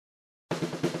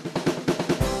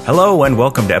Hello and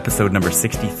welcome to episode number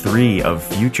 63 of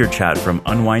Future Chat from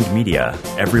Unwind Media.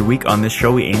 Every week on this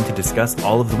show we aim to discuss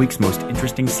all of the week's most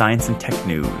interesting science and tech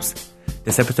news.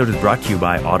 This episode is brought to you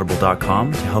by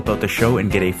Audible.com. To help out the show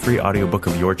and get a free audiobook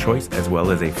of your choice as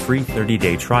well as a free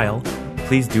 30-day trial,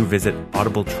 please do visit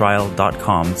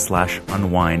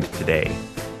audibletrial.com/unwind today.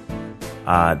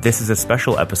 This is a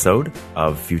special episode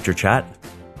of Future Chat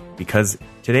because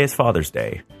today is Father's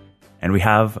Day. And we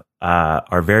have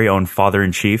our very own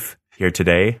father-in-chief here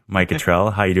today, Mike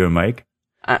Cottrell. How you doing, Mike?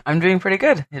 I'm doing pretty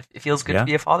good. It feels good to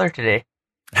be a father today.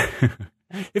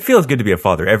 It feels good to be a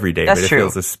father every day, That's but it true.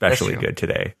 feels especially good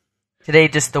today. Today,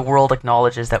 just the world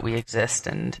acknowledges that we exist,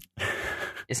 and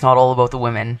it's not all about the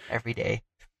women every day.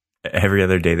 Every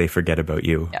other day they forget about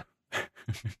you. Yeah.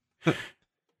 You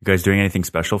guys doing anything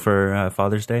special for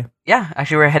Father's Day? Yeah,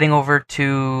 actually, we're heading over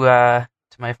to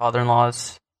my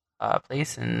father-in-law's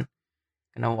place and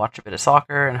gonna watch a bit of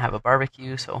soccer and have a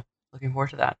barbecue. So looking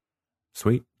forward to that.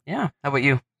 Sweet. Yeah. How about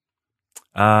you?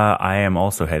 I am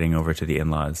also heading over to the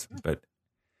in-laws, but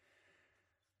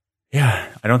yeah,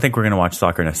 I don't think we're going to watch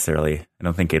soccer necessarily. I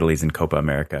don't think Italy's in Copa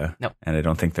America. No. And I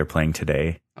don't think they're playing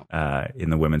today in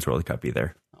the Women's World Cup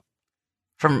either.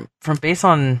 From based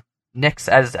on Nick's,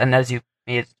 as you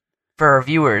made, for our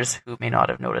viewers who may not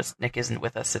have noticed, Nick isn't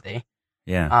with us today.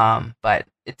 Yeah. But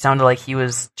it sounded like he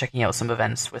was checking out some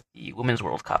events with the Women's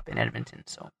World Cup in Edmonton.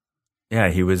 So Yeah,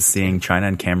 he was seeing China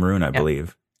and Cameroon, I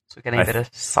believe. So getting a bit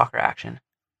of soccer action.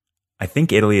 I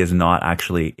think Italy is not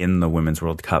actually in the Women's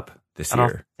World Cup this year. I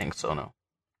don't think so, no.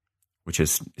 Which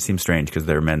seems strange because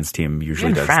their men's team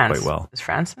usually does quite well. Is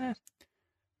France in it?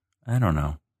 I don't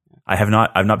know. I've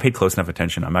not paid close enough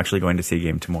attention. I'm actually going to see a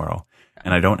game tomorrow.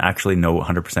 And I don't actually know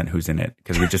 100% who's in it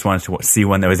because we just wanted to see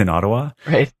one that was in Ottawa.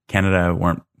 Right. Canada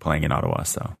weren't playing in Ottawa,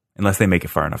 so unless they make it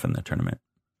far enough in the tournament.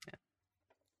 Yeah.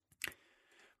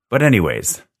 But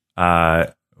anyways,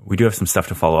 we do have some stuff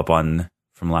to follow up on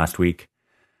from last week.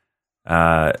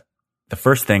 The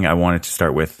first thing I wanted to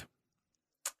start with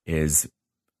is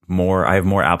I have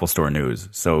more Apple Store news.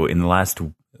 So in the last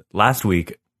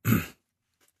week,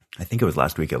 I think it was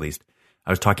last week at least, I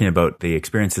was talking about the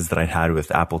experiences that I'd had with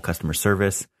Apple customer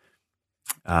service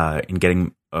in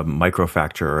getting a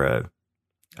microfracture or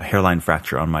a hairline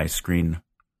fracture on my screen.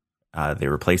 They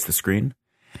replaced the screen.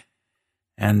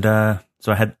 And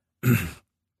so I had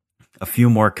a few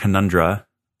more conundra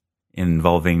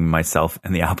involving myself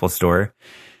and the Apple Store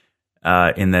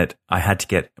in that I had to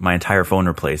get my entire phone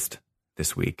replaced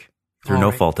this week through no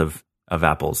fault of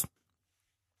Apple's.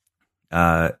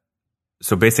 So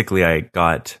basically I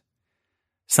got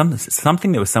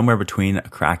something that was somewhere between a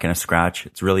crack and a scratch.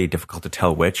 It's really difficult to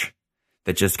tell which.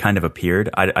 That just kind of appeared.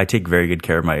 I take very good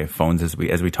care of my phones as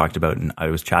we talked about, and I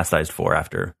was chastised for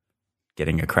after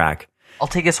getting a crack. I'll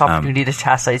take this opportunity to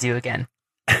chastise you again.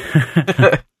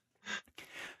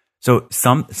 So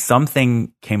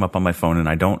something came up on my phone, and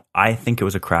I think it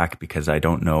was a crack because I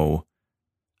don't know,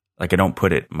 like I don't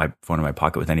put my phone in my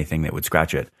pocket with anything that would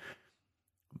scratch it.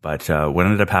 But what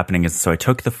ended up happening is, so I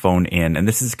took the phone in, and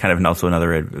this is kind of also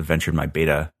another adventure in my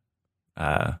beta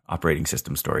operating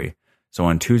system story. So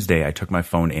on Tuesday, I took my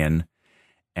phone in,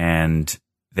 and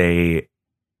they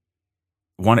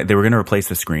were going to replace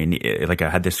the screen. Like I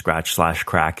had this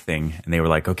scratch/crack thing, and they were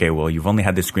like, "Okay, well, you've only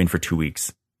had this screen for 2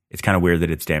 weeks. It's kind of weird that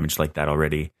it's damaged like that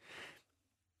already."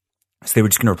 So they were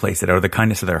just going to replace it out of the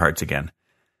kindness of their hearts again.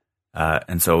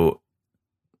 And so,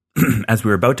 as we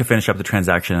were about to finish up the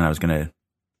transaction, and I was going to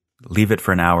leave it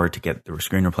for an hour to get the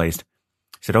screen replaced,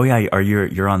 I said, "Oh yeah,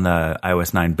 you're on the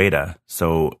iOS 9 beta,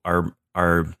 so our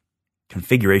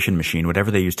configuration machine,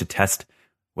 whatever they use to test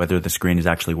whether the screen is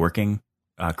actually working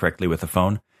correctly with the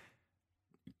phone,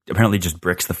 apparently just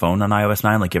bricks the phone on iOS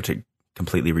 9. Like you have to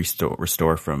completely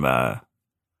restore from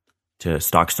to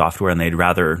stock software, and they'd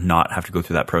rather not have to go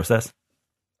through that process.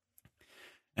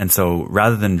 And so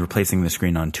rather than replacing the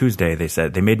screen on Tuesday,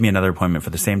 they made me another appointment for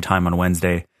the same time on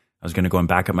Wednesday. I was going to go and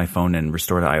back up my phone and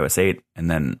restore to iOS 8 and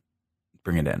then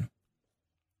bring it in.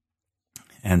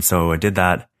 And so I did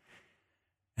that.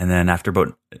 And then after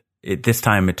on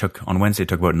Wednesday, it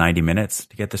took about 90 minutes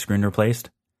to get the screen replaced.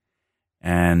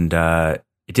 And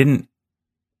it didn't,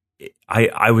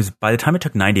 I was, by the time it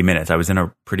took 90 minutes, I was in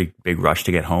a pretty big rush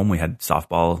to get home. We had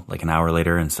softball like an hour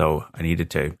later. And so I needed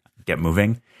to get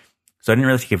moving. So I didn't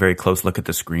really take a very close look at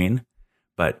the screen,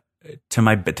 but to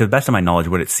the best of my knowledge,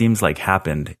 what it seems like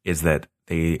happened is that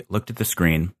they looked at the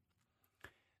screen.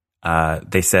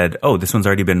 They said, "Oh, this one's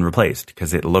already been replaced,"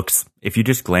 because it looks, if you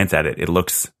just glance at it, it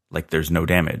looks like there's no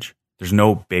damage. There's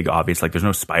no big obvious, like there's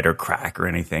no spider crack or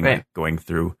anything going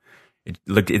through.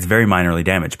 It's very minorly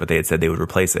damaged, but they had said they would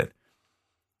replace it.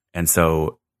 And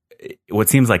so what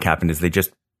seems like happened is they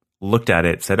just looked at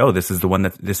it, said, "Oh, this is the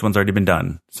one this one's already been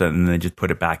done." So and they just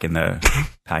put it back in the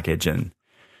package. And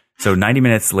so 90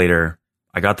 minutes later,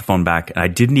 I got the phone back, and I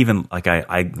didn't even like.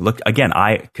 I looked again.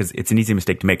 Because it's an easy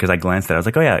mistake to make. Because I glanced at it, I was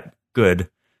like, "Oh yeah, good.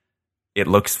 It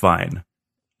looks fine."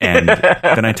 And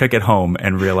then I took it home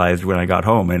and realized when I got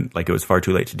home, and like it was far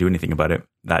too late to do anything about it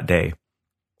that day.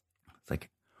 It's like,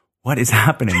 what is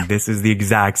happening? This is the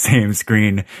exact same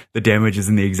screen. The damage is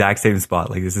in the exact same spot.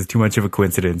 Like this is too much of a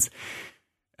coincidence.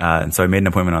 And so I made an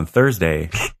appointment on Thursday,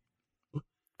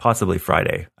 possibly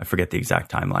Friday. I forget the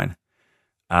exact timeline.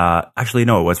 Actually,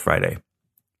 no, it was Friday.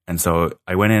 And so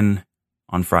I went in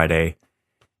on Friday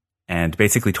and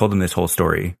basically told them this whole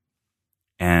story.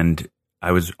 And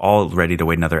I was all ready to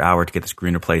wait another hour to get the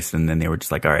screen replaced. And then they were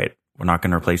just like, all right, we're not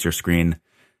going to replace your screen.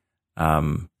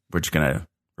 We're just going to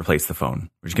replace the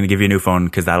phone. We're just going to give you a new phone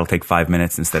because that'll take 5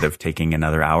 minutes instead of taking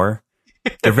another hour.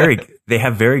 They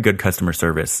have very good customer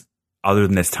service other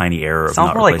than this tiny error of Sounds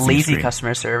not more like replacing the lazy screen.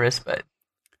 customer service, but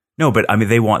No, but I mean,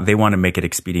 they want to make it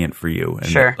expedient for you. And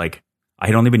sure. Like I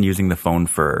had only been using the phone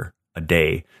for a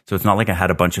day. So it's not like I had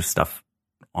a bunch of stuff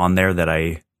on there that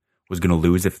I was going to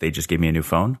lose if they just gave me a new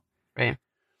phone. Right.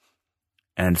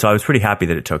 And so I was pretty happy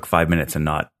that it took 5 minutes and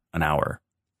not an hour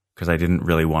because I didn't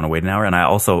really want to wait an hour. And I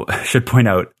also should point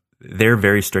out, they're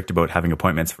very strict about having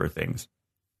appointments for things.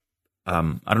 I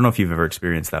don't know if you've ever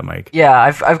experienced that, Mike. Yeah,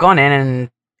 I've gone in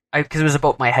and because it was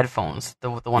about my headphones. The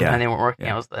one time they weren't working,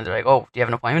 yeah. they're like, "Oh, do you have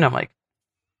an appointment?" I'm like,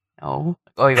 "No."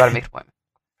 "Oh, you got to make an appointment."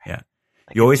 Yeah,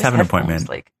 like, you always have an appointment.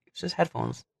 Like it's just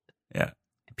headphones. Yeah,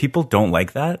 people don't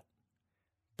like that,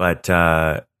 but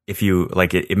if you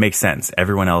like it makes sense.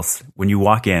 Everyone else, when you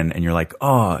walk in and you're like,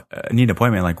 "Oh, I need an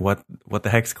appointment," like what the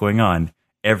heck's going on?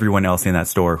 Everyone else in that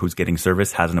store who's getting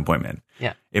service has an appointment.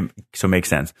 Yeah, so it makes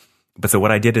sense. But so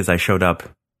what I did is I showed up.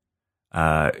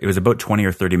 It was about 20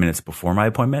 or 30 minutes before my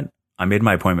appointment. I made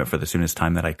my appointment for the soonest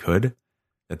time that I could,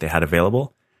 that they had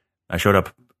available. I showed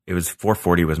up. It was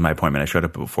 4:40 was my appointment. I showed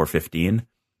up about 4:15,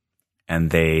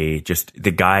 and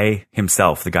the guy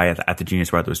himself, the guy at the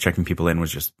Genius Bar that was checking people in,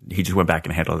 he just went back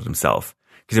and handled it himself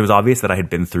because it was obvious that I had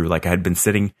been through. Like I had been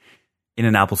sitting in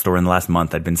an Apple store in the last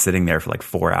month. I'd been sitting there for like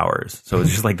 4 hours, so it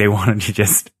was just like they wanted to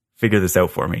just figure this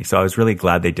out for me. So I was really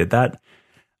glad they did that.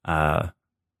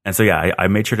 And so, yeah, I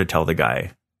made sure to tell the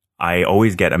guy, I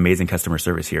always get amazing customer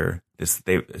service here.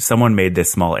 Someone made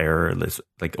this small error,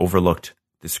 overlooked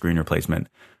the screen replacement,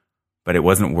 but it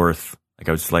wasn't worth,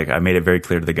 I was just like, I made it very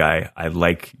clear to the guy, I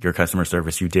like your customer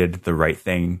service. You did the right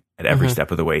thing at every step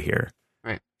of the way here.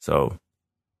 Right. So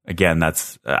again,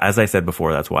 that's, as I said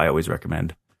before, that's why I always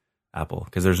recommend Apple,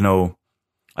 because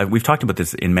we've talked about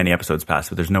this in many episodes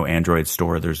past, but there's no Android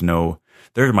store. There's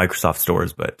Microsoft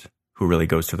stores, but who really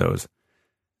goes to those?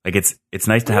 Like it's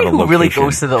nice to have a location. Who really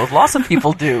goes to those? Lots of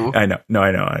people do. I know. No, I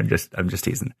know. I'm just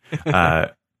teasing.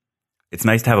 It's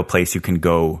nice to have a place you can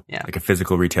go, like a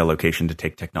physical retail location, to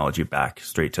take technology back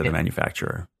straight to the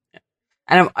manufacturer. Yeah.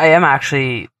 And I am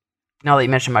actually, now that you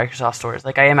mentioned Microsoft stores,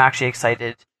 like I am actually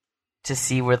excited to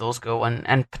see where those go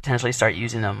and potentially start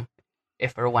using them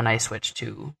if or when I switch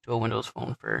to a Windows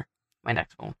phone for my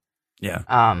next phone. Yeah.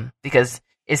 Because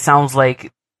it sounds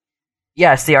like,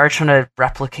 yes, they are trying to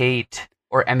replicate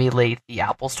or emulate the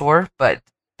Apple Store, but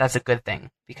that's a good thing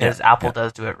because Apple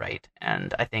does do it right,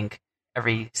 and I think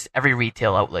every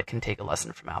retail outlet can take a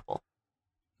lesson from Apple.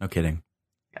 No kidding.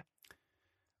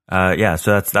 Yeah.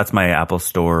 So that's my Apple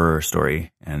Store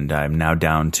story, and I'm now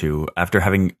down to, after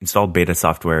having installed beta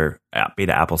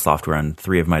Apple software on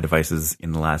 3 of my devices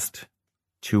in the last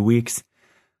 2 weeks,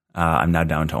 I'm now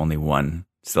down to only one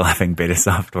still having beta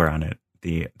software on it,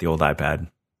 the old iPad.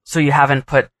 So you haven't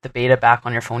put the beta back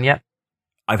on your phone yet?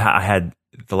 I had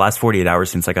the last 48 hours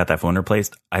since I got that phone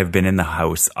replaced. I've been in the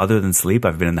house, other than sleep,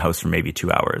 I've been in the house for maybe 2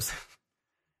 hours.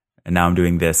 And now I'm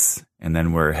doing this, and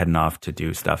then we're heading off to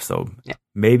do stuff. So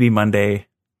maybe Monday,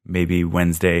 maybe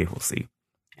Wednesday, we'll see.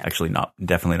 Yeah. Actually,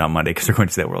 definitely not Monday because we're going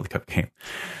to see that World Cup game.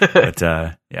 But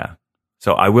yeah.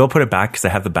 So I will put it back because I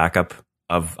have the backup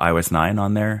of iOS 9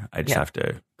 on there. I just have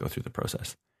to go through the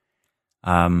process.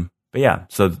 But yeah,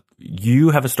 so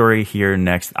you have a story here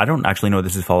next. I don't actually know what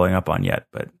this is following up on yet,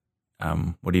 but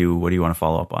what do you want to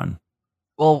follow up on?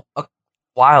 Well, a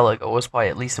while ago, it was probably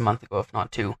at least a month ago, if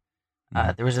not 2.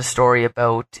 There was a story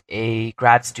about a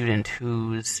grad student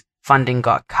whose funding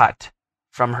got cut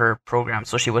from her program,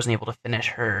 so she wasn't able to finish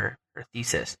her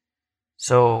thesis.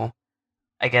 So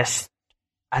I guess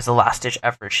as a last-ditch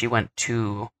effort, she went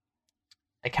to,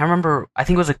 I can't remember, I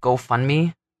think it was a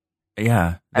GoFundMe.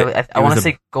 Yeah. I want to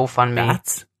say GoFundMe.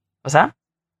 Bats? What's that?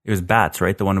 It was Bats,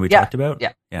 right? The one we talked about?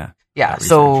 Yeah. Yeah. Yeah.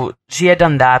 So she had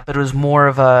done that, but it was more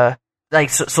of a like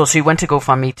so she went to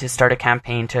GoFundMe to start a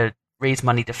campaign to raise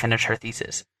money to finish her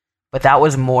thesis, but that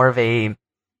was more of a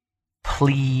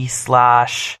plea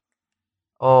slash,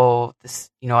 oh, this,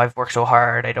 I've worked so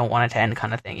hard, I don't want it to end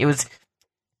kind of thing.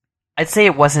 I'd say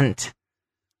it wasn't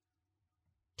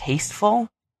tasteful,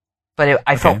 but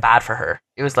I felt bad for her.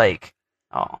 It was like,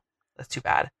 oh, that's too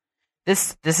bad.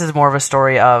 This is more of a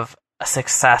story of a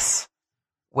success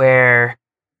where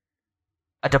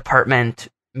a department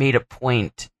made a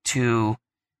point to,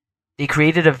 they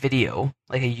created a video,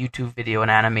 like a YouTube video, an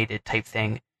animated type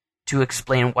thing, to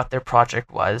explain what their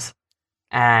project was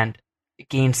and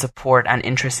gain support and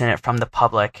interest in it from the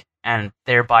public, and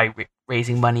thereby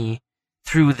raising money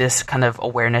through this kind of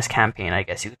awareness campaign, I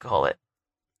guess you could call it.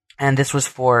 And this was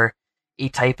for a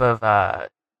type of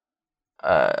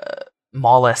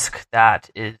mollusk that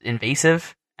is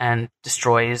invasive and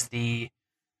destroys the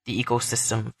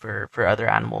ecosystem for other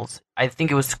animals. I think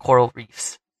it was coral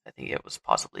reefs. I think it was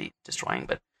possibly destroying,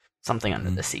 but something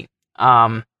under the sea.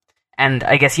 And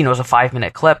I guess, it was a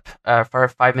 5-minute clip for a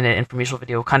 5-minute informational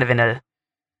video, kind of in a,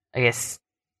 I guess,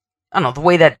 I don't know, the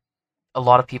way that a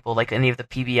lot of people, like any of the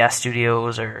PBS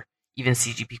studios or even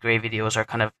CGP Grey videos, are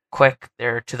kind of quick,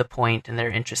 they're to the point, and they're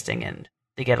interesting, and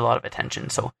they get a lot of attention.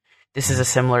 So this is a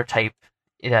similar type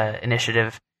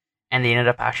initiative, and they ended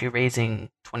up actually raising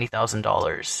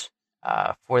 $20,000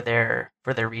 for their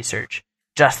research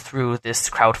just through this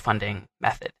crowdfunding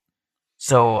method.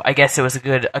 So I guess it was a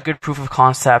good proof of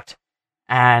concept,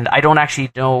 and I don't actually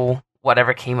know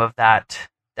whatever came of that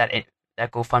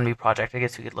GoFundMe project. I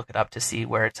guess we could look it up to see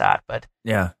where it's at, but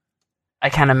yeah, I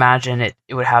can't imagine it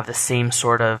would have the same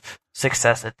sort of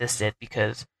success that this did,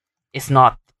 because it's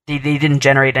not, they didn't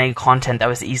generate any content that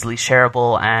was easily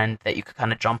shareable and that you could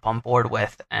kind of jump on board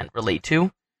with and relate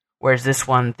to. Whereas this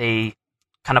one, they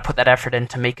kind of put that effort in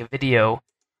to make a video,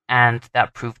 and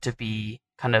that proved to be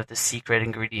kind of the secret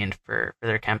ingredient for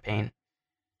their campaign.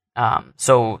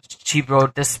 So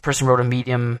this person wrote a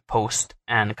Medium post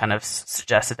and kind of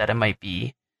suggested that it might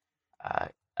be,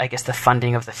 I guess, the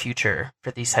funding of the future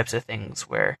for these types of things,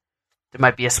 where there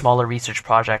might be a smaller research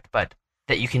project, but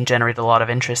that you can generate a lot of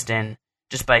interest in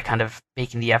just by kind of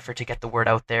making the effort to get the word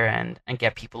out there and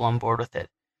get people on board with it.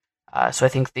 So I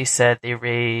think they said they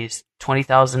raised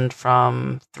 $20,000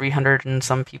 from 300 and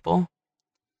some people.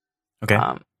 Okay.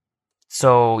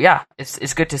 So yeah,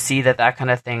 it's good to see that kind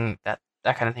of thing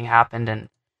happened, and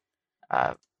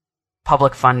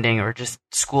public funding or just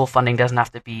school funding doesn't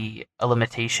have to be a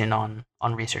limitation on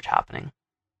research happening.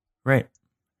 Right.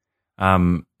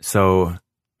 So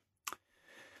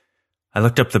I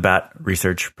looked up the BAT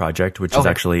research project, which is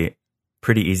actually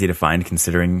pretty easy to find,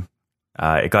 considering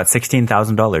it got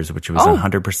 $16,000, which was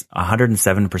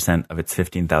 107% of its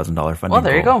 $15,000 funding. Well,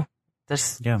 there you goal. go.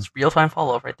 That's real-time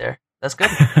follow-up right there. That's good.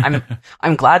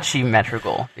 I'm glad she met her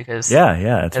goal, because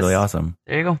yeah, it's really awesome.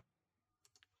 There you go.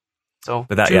 So,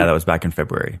 but that was back in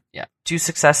February. Yeah, 2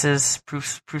 successes,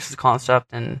 proofs of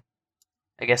concept, and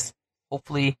I guess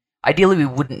hopefully, ideally, we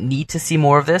wouldn't need to see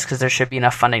more of this because there should be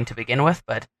enough funding to begin with.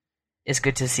 But it's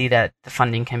good to see that the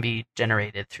funding can be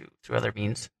generated through other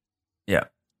means. Yeah,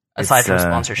 aside from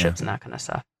sponsorships and that kind of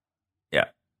stuff. Yeah,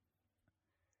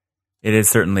 it is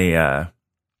certainly an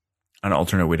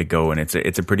alternate way to go, and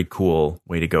it's a pretty cool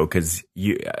way to go, because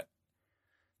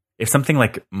if something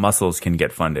like mussels can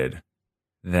get funded,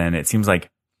 then it seems like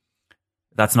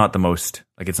that's not the most,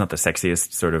 like, it's not the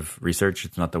sexiest sort of research.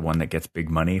 It's not the one that gets big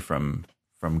money from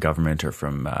government or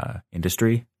from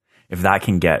industry. If that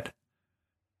can get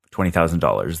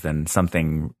 $20,000, then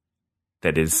something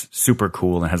that is super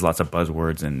cool and has lots of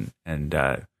buzzwords and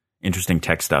interesting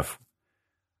tech stuff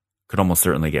could almost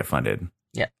certainly get funded.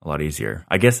 Yeah, a lot easier.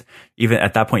 I guess even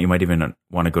at that point, you might even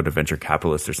want to go to venture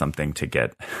capitalists or something to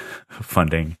get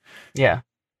funding. Yeah.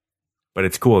 But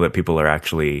it's cool that people are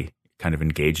actually kind of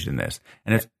engaged in this.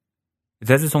 And it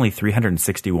says it's only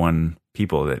 361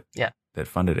 people that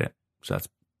funded it. So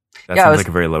that sounds like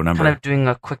a very low number. Kind of doing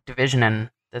a quick division,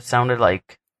 and that sounded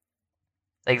like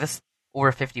that's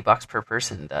over $50 per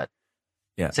person. That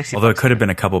 $60. Although it could have been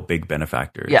a couple big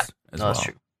benefactors. Yeah, as well. That's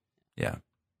true. Yeah.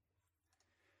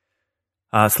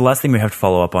 So the last thing we have to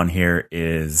follow up on here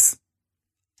is.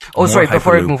 Oh, sorry.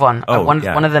 Before we move on,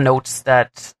 one of the notes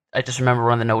that I just remember,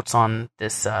 one of the notes on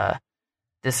this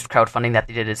this crowdfunding that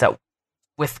they did is that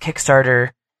with Kickstarter,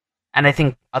 and I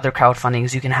think other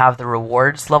crowdfundings, you can have the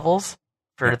rewards levels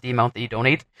for the amount that you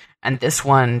donate. And this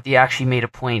one, they actually made a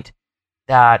point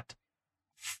that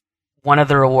one of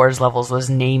the rewards levels was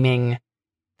naming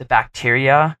the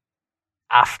bacteria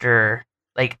after,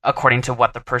 like, according to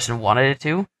what the person wanted it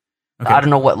to. Okay. I don't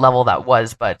know what level that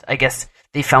was, but I guess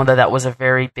they found that was a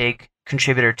very big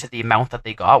contributor to the amount that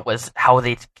they got was how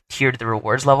they tiered the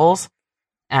rewards levels,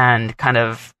 and kind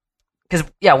of because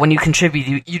when you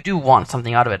contribute, you do want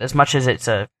something out of it as much as it's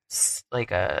a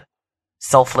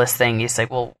selfless thing. It's like,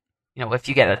 well, if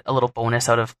you get a little bonus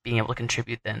out of being able to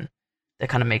contribute, then that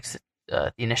kind of makes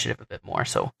the initiative a bit more.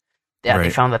 So they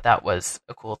found that was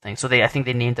a cool thing. So I think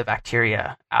they named the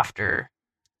bacteria after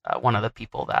one of the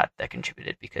people that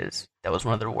contributed, because that was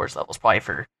one of the rewards levels, probably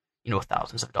for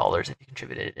thousands of dollars if you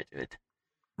contributed it to it.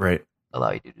 Right.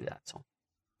 Allow you to do that. So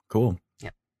cool. Yeah.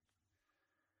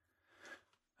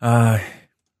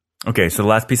 Okay, so the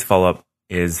last piece of follow-up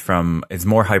is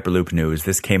more Hyperloop news.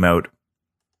 This came out,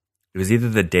 it was either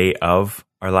the day of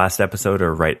our last episode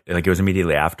or it was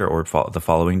immediately after or the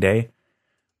following day.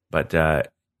 But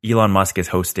Elon Musk is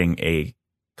hosting a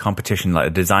competition, a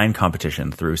design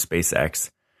competition through SpaceX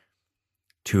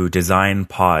to design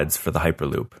pods for the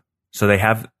Hyperloop. So they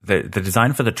have the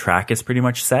design for the track is pretty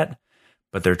much set,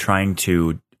 but they're trying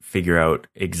to figure out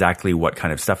exactly what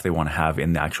kind of stuff they want to have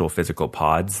in the actual physical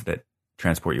pods that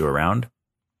transport you around.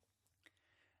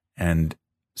 And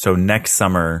so next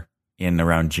summer, in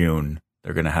around June,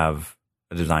 they're going to have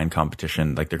a design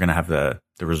competition. Like, they're going to have the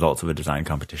results of a design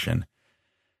competition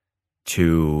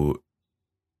to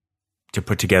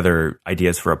put together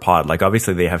ideas for a pod. Like,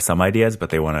 obviously they have some ideas, but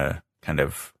they want to kind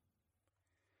of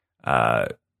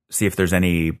see if there's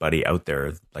anybody out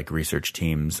there, like research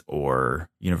teams or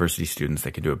university students,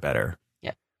 that can do it better.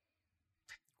 Yeah.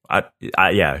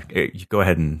 Go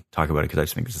ahead and talk about it, because I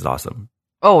just think this is awesome.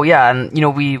 Oh yeah,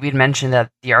 and we'd mentioned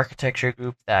that the architecture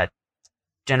group that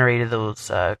generated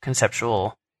those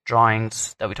conceptual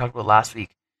drawings that we talked about last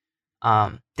week,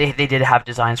 they did have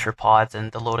designs for pods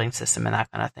and the loading system and that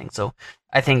kind of thing. So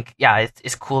I think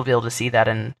it's cool to be able to see that,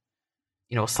 and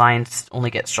science only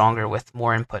gets stronger with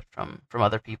more input from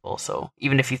other people. So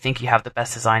even if you think you have the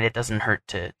best design, it doesn't hurt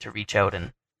to reach out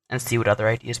and see what other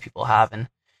ideas people have, and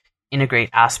integrate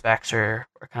aspects or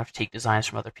kind of take designs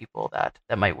from other people that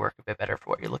might work a bit better for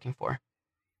what you're looking for.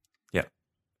 Yeah.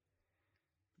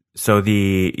 So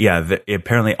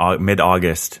apparently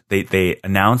mid-August, they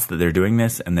announced that they're doing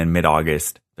this, and then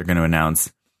mid-August they're going to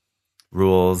announce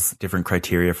rules, different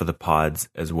criteria for the pods,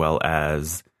 as well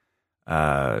as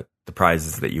the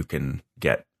prizes that you can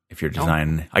get if your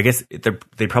design. I guess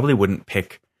they probably wouldn't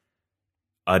pick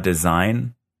a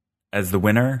design as the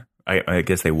winner. I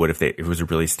guess they would if it was a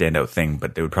really standout thing,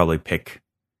 but they would probably pick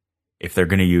if they're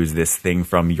going to use this thing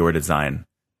from your design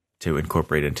to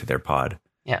incorporate into their pod.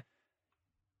 Yeah.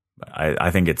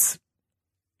 I think it's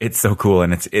so cool,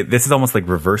 and this is almost like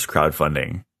reverse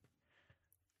crowdfunding.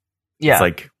 Yeah.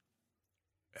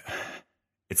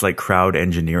 It's like crowd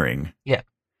engineering. Yeah.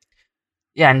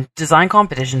 Yeah, and design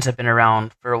competitions have been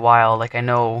around for a while. Like, I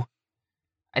know.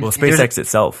 Well, SpaceX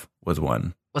itself was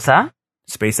one. What's that?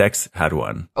 SpaceX had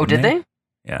one. Oh, did they?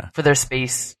 Yeah. For their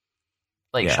space,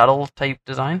 shuttle type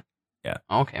design? Yeah.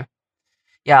 Oh, okay.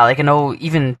 Yeah, like, I know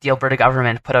even the Alberta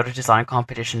government put out a design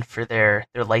competition for their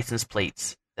license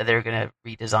plates that they're going to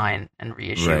redesign and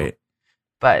reissue. Right.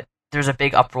 But there's a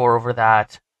big uproar over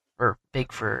that, or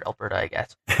big for Alberta, I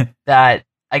guess, that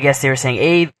I guess they were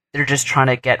saying, they're just trying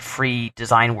to get free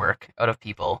design work out of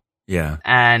people. Yeah.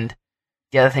 And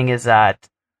the other thing is that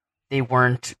they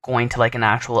weren't going to an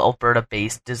actual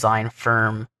Alberta-based design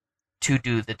firm to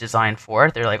do the design for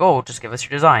it. They're like, oh, just give us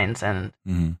your designs. And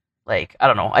I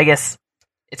don't know, I guess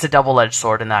it's a double-edged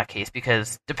sword in that case,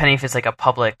 because depending if it's a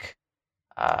public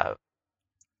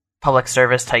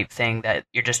service type thing that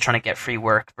you're just trying to get free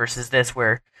work, versus this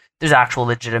where there's actual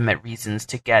legitimate reasons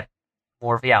to get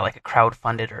more of a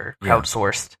crowd-funded or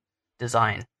crowdsourced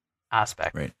design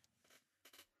aspect. Right.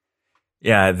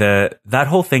 Yeah, that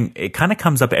whole thing, it kind of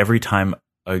comes up every time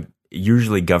a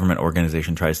usually government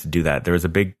organization tries to do that. There was a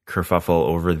big kerfuffle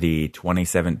over the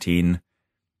 2017,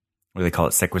 what do they call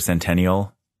it,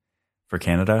 Sesquicentennial for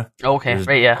Canada. Okay,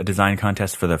 right, yeah. A design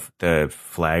contest for the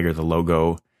flag or the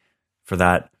logo for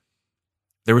that.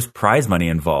 There was prize money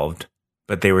involved,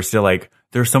 but they were still like,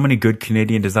 there are so many good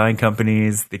Canadian design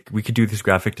companies, we could do this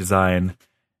graphic design,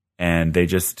 and they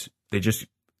just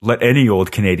let any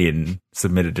old Canadian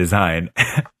submit a design.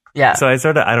 Yeah. So I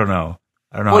don't know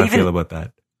how I feel about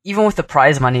that. Even with the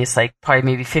prize money, it's probably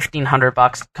maybe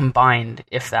 $1,500 combined,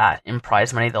 if that, in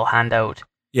prize money they'll hand out.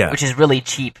 Yeah. Which is really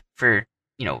cheap for,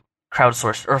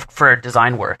 crowdsourced or for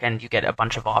design work, and you get a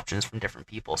bunch of options from different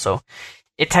people. So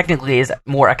it technically is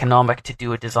more economic to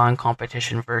do a design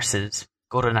competition versus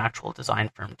go to an actual design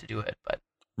firm to do it. But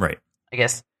right. I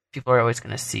guess people are always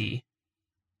going to see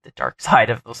the dark side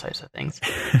of those types of things.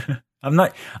 I'm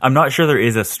not sure there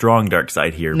is a strong dark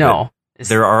side here. No. But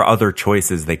there are other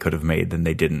choices they could have made than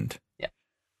they didn't. Yeah.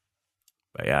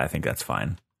 But yeah, I think that's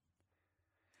fine.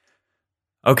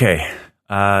 Okay,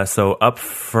 so up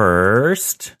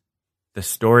first, the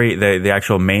story, the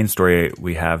actual main story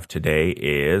we have today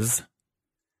is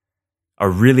a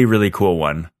really, really cool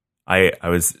one. I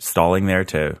was stalling there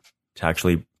to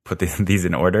actually put these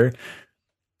in order.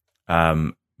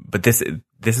 But this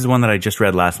is one that I just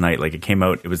read last night. Like, it came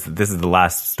out. This is the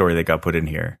last story that got put in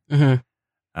here.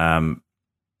 Mm-hmm.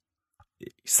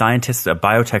 Scientists, a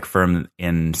biotech firm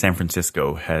in San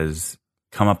Francisco, has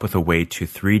come up with a way to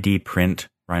 3D print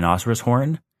rhinoceros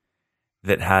horn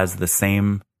that has the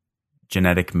same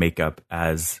genetic makeup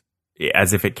as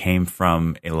if it came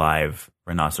from a live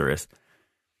rhinoceros.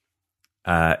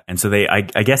 And so I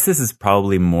guess this is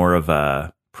probably more of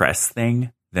a press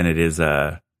thing than it is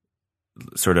a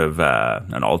sort of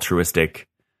an altruistic,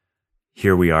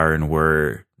 here we are and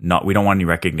we don't want any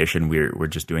recognition. We're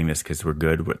just doing this because we're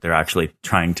good. But they're actually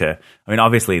trying to, I mean,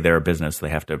 obviously they're a business. They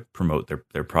have to promote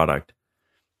their product.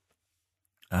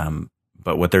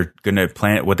 But what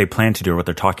they plan to do, or what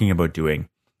they're talking about doing,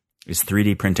 is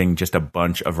 3D printing just a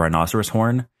bunch of rhinoceros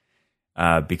horn.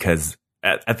 Because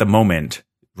at the moment,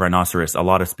 a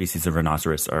lot of species of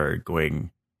rhinoceros are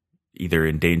going either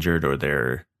endangered or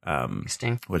they're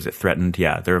Extinct. What is it? Threatened?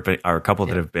 Yeah, there are a couple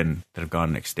that have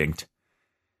gone extinct.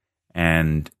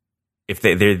 And if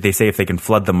they say if they can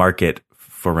flood the market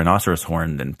for rhinoceros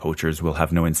horn, then poachers will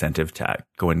have no incentive to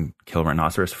go and kill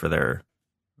rhinoceros for their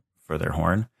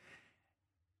horn.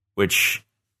 Which,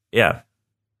 yeah,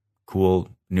 cool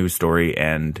news story,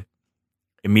 and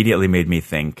immediately made me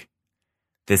think,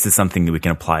 this is something that we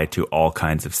can apply to all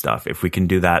kinds of stuff. If we can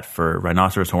do that for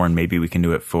rhinoceros horn, maybe we can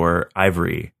do it for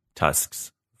ivory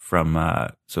tusks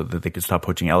so that they could stop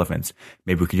poaching elephants.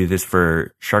 Maybe we could do this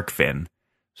for shark fin,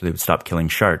 so they would stop killing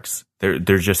sharks. There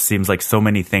just seems like so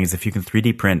many things. If you can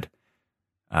 3D print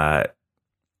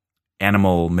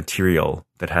animal material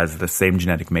that has the same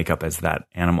genetic makeup as that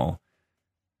animal,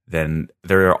 then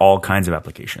there are all kinds of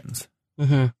applications.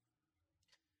 Mm-hmm.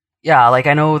 Yeah, like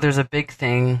I know there's a big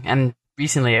thing, and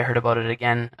recently I heard about it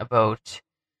again, about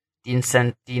the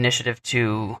initiative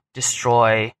to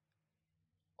destroy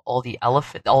all the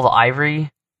ivory.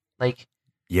 Like,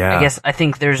 yeah, I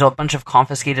think there's a bunch of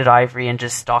confiscated ivory and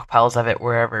just stockpiles of it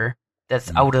wherever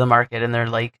that's out of the market, and they're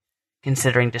like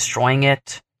considering destroying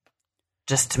it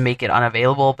just to make it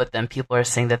unavailable. But then people are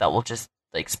saying that will just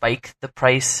like spike the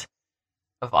price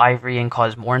of ivory and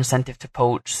cause more incentive to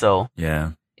poach. So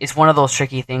yeah, it's one of those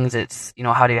tricky things. It's,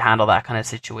 how do you handle that kind of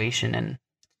situation? And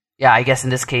yeah, I guess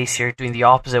in this case you're doing the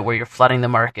opposite, where you're flooding the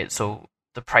market, so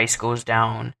the price goes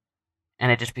down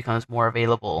and it just becomes more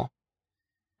available,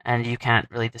 and you can't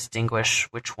really distinguish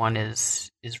which one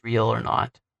is real or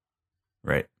not.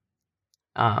 Right.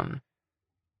 But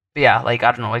yeah, like,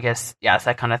 I don't know, I guess, yeah, it's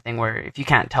that kind of thing where if you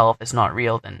can't tell if it's not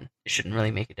real, then it shouldn't really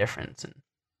make a difference. And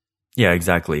yeah,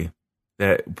 exactly.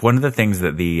 One of the things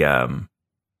that the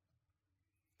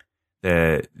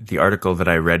article that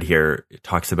I read here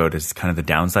talks about is kind of the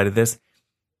downside of this,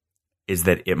 is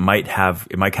that it might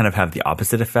kind of have the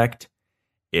opposite effect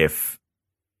if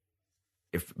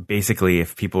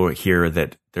people hear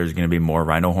that there's going to be more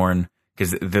rhino horn,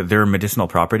 because there are medicinal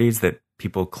properties that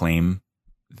people claim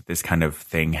that this kind of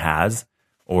thing has.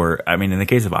 Or, I mean, in the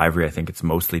case of ivory, I think it's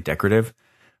mostly decorative,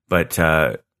 but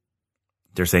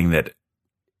they're saying that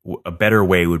a better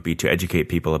way would be to educate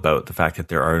people about the fact that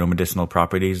there are no medicinal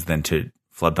properties than to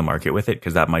flood the market with it,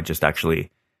 because that might just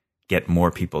actually get more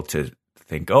people to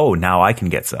think, oh, now I can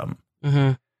get some.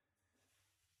 Mm-hmm.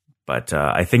 But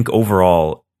I think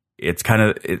overall, it's kind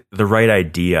of the right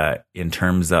idea in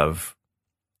terms of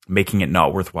making it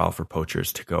not worthwhile for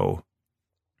poachers to go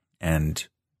and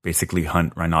basically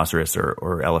hunt rhinoceros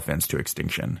or elephants to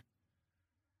extinction.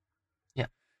 Yeah.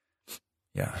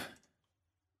 Yeah.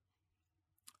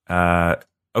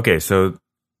 Okay, so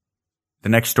the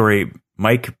next story,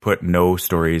 Mike put no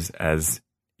stories as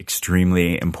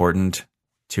extremely important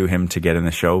to him to get in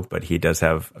the show, but he does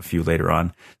have a few later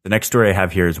on. The next story I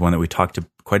have here is one that we talked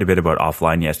quite a bit about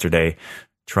offline yesterday,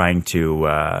 trying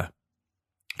to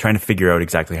figure out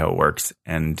exactly how it works,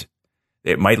 and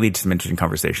it might lead to some interesting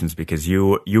conversations, because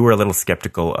you were a little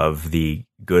skeptical of the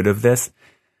good of this.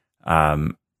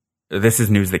 This is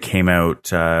news that came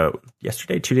out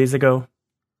yesterday, 2 days ago.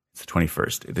 It's the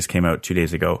 21st. This came out 2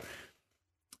 days ago.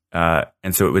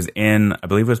 And so it was I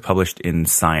believe it was published in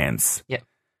Science. Yeah.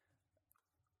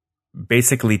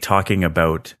 Basically talking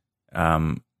about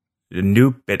a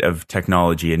new bit of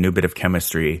technology, a new bit of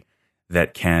chemistry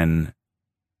that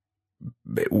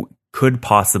could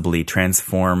possibly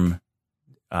transform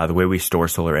the way we store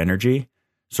solar energy.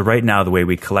 So right now, the way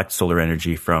we collect solar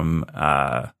energy from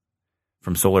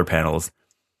solar panels,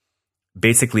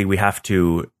 basically we have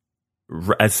to,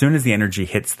 as soon as the energy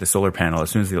hits the solar panel, as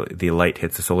soon as the light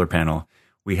hits the solar panel,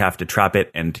 we have to trap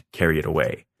it and carry it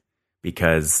away,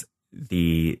 because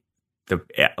the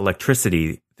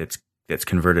electricity that's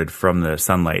converted from the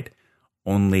sunlight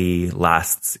only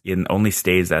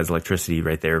stays as electricity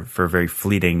right there for a very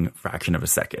fleeting fraction of a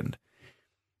second.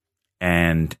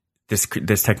 And this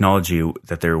technology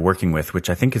that they're working with, which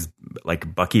I think is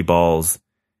like buckyballs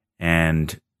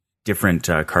and different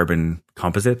carbon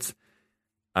composites,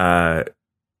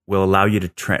 will allow you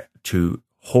to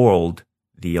hold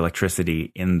the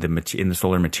electricity in the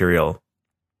solar material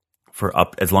for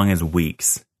up as long as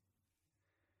weeks,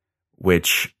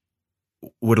 which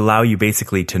would allow you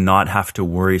basically to not have to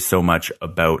worry so much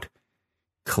about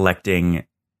collecting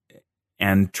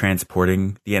and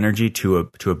transporting the energy to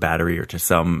a battery or to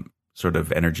some sort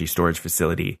of energy storage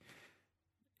facility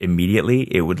immediately.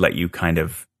 It would let you kind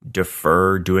of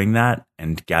defer doing that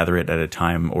and gather it at a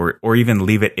time, or even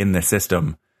leave it in the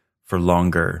system for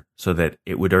longer, so that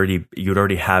you'd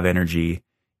already have energy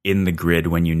in the grid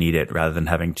when you need it, rather than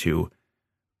having to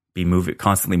be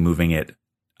constantly moving it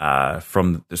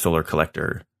from the solar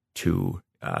collector to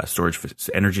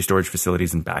energy storage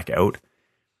facilities and back out.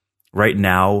 Right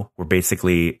now,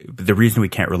 the reason we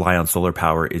can't rely on solar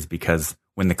power is because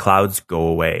when the clouds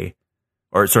when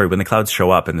the clouds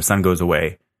show up and the sun goes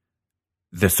away,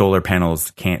 the solar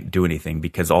panels can't do anything,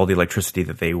 because all the electricity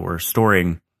that they were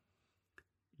storing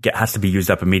has to be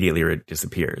used up immediately or it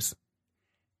disappears.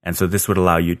 And so this would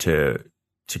allow you to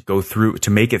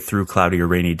make it through cloudy or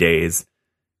rainy days,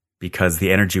 because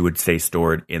the energy would stay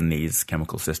stored in these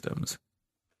chemical systems.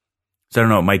 So I don't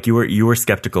know, Mike, you were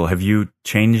skeptical. Have you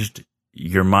changed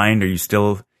your mind? Are you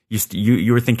still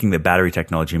you were thinking that battery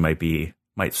technology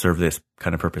might serve this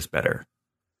kind of purpose better?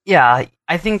 Yeah,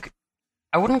 I think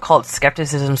I wouldn't call it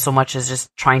skepticism so much as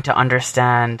just trying to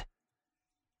understand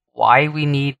why we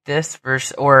need this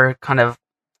or kind of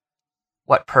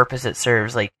what purpose it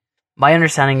serves. Like, my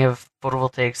understanding of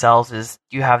photovoltaic cells is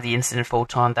you have the incident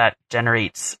photon that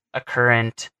generates a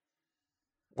current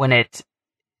when it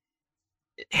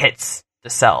hits the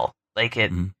cell. Like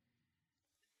it,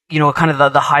 kind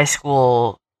of the high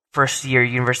school first year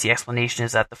university explanation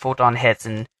is that the photon hits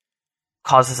and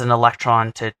causes an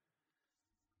electron to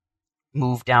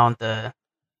move down the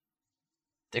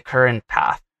current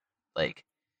path.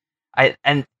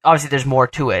 And obviously there's more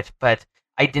to it, but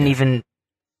I didn't even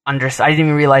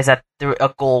realize that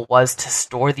a goal was to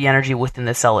store the energy within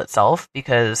the cell itself,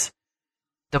 because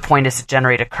the point is to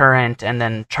generate a current and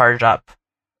then charge up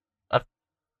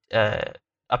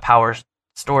a power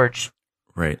storage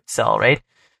cell, right?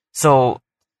 So,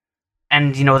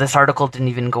 and this article didn't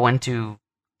even go into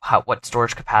what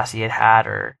storage capacity it had,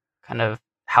 or kind of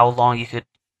how long you could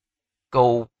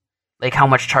go, like how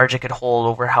much charge it could hold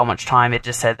over how much time. It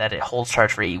just said that it holds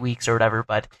charge for 8 weeks or whatever,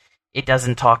 but it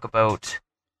doesn't talk about.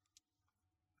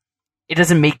 It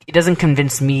doesn't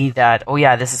convince me that, oh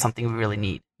yeah, this is something we really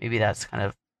need. Maybe that's kind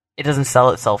of, it doesn't sell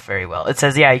itself very well. It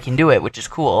says, yeah, you can do it, which is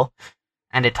cool.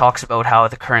 And it talks about how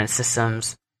the current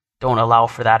systems don't allow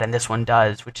for that, and this one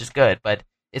does, which is good. But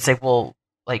it's like, well,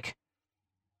 like,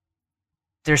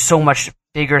 there's so much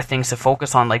bigger things to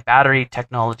focus on, like battery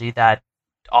technology, that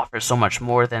offers so much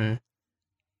more than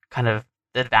kind of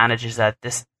the advantages that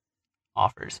this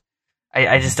offers.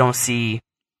 I just don't see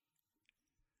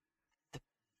the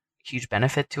huge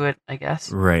benefit to it, I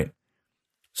guess. Right.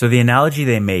 So the analogy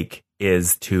they make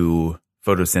is to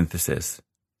photosynthesis.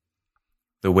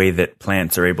 The way that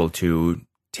plants are able to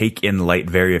take in light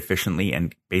very efficiently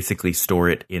and basically store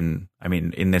it in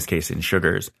this case, in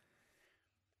sugars.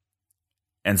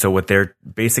 And so what they're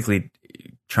basically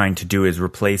trying to do is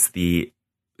replace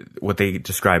what they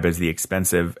describe as the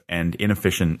expensive and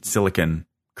inefficient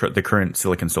the current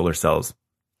silicon solar cells,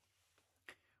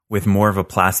 with more of a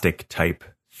plastic type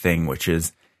thing, which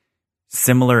is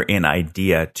similar in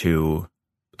idea to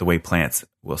the way plants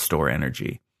will store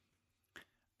energy.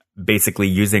 Basically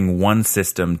using one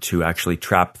system to actually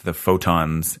trap the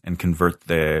photons and convert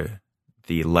the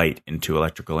light into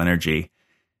electrical energy,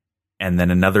 and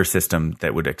then another system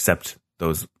that would accept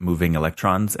those moving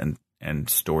electrons and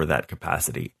store that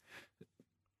capacity.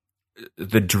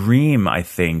 The dream, I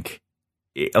think,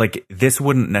 like, this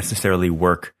wouldn't necessarily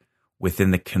work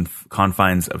within the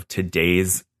confines of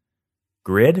today's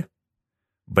grid,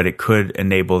 but it could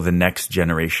enable the next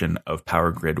generation of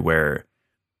power grid, where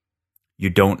you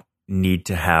don't need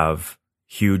to have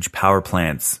huge power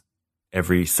plants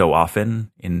every so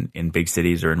often in big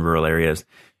cities or in rural areas.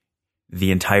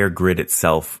 The entire grid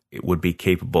itself, it would be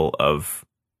capable of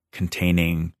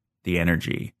containing the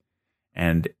energy.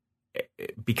 And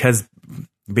because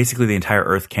basically the entire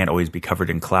Earth can't always be covered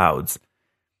in clouds.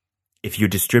 If you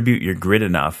distribute your grid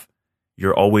enough,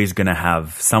 you're always going to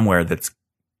have somewhere that's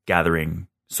gathering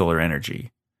solar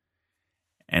energy.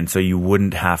 And so you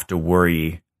wouldn't have to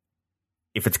worry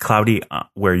if it's cloudy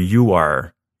where you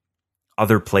are.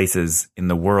 Other places in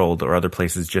the world or other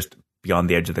places just beyond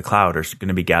the edge of the cloud are going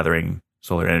to be gathering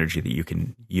solar energy that you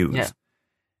can use. Yeah.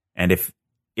 And if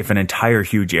an entire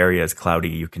huge area is cloudy,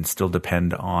 you can still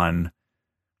depend on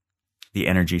the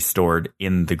energy stored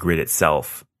in the grid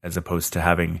itself, as opposed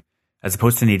to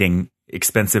needing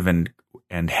expensive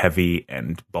and heavy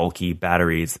and bulky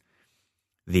batteries.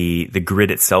 The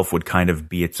grid itself would kind of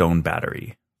be its own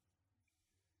battery.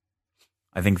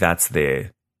 I think that's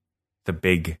the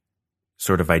big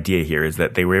sort of idea here, is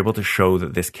that they were able to show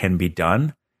that this can be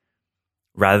done,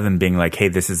 rather than being like, hey,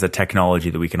 this is a technology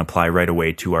that we can apply right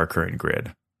away to our current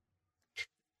grid.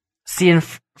 See, and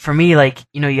for me, like,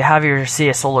 you have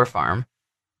a solar farm,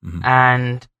 mm-hmm.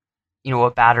 and,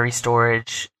 a battery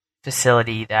storage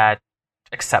facility that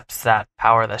accepts that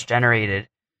power that's generated.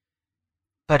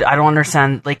 But I don't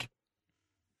understand, like,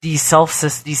 these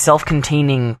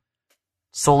self-containing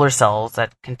solar cells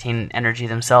that contain energy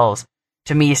themselves.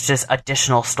 To me, it's just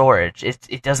additional storage.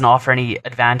 It doesn't offer any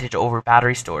advantage over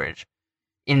battery storage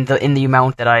in the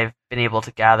amount that I've been able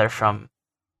to gather from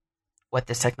what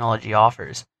this technology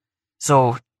offers.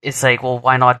 So it's like, well,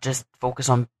 why not just focus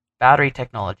on battery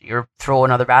technology or throw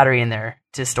another battery in there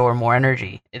to store more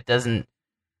energy?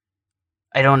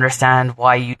 I don't understand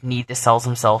why you'd need the cells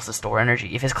themselves to store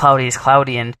energy. If it's cloudy, it's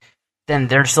cloudy, and then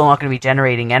they're still not going to be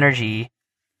generating energy,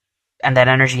 and that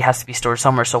energy has to be stored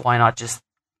somewhere, so why not just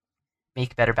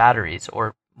make better batteries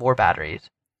or more batteries?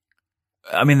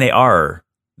 I mean, they are.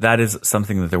 That is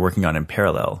something that they're working on in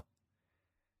parallel.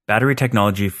 Battery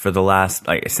technology for the last,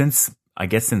 since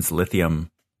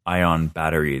lithium-ion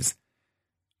batteries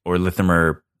or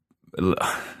lithium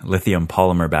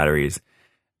polymer batteries,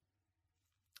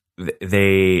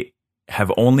 they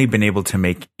have only been able to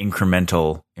make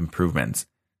incremental improvements.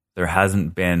 There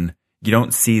hasn't been, you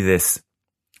don't see this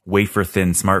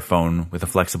wafer-thin smartphone with a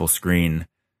flexible screen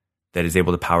that is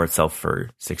able to power itself for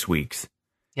 6 weeks.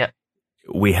 Yeah.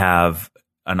 We have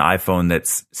an iPhone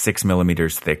that's 6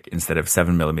 millimeters thick instead of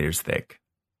 7 millimeters thick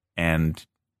and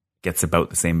gets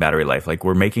about the same battery life. Like,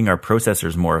 we're making our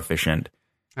processors more efficient,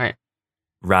 right,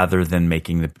 rather than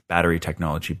making the battery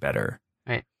technology better.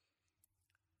 Right.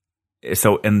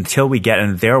 So until we get,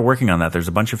 and they're working on that, there's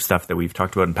a bunch of stuff that we've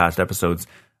talked about in past episodes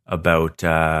about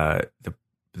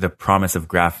the promise of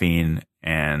graphene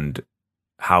and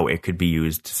how it could be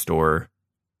used to store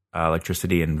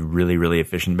electricity in really, really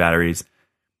efficient batteries.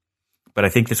 But I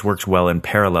think this works well in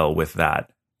parallel with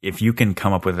that. If you can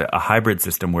come up with a hybrid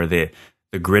system where the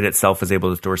grid itself is able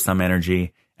to store some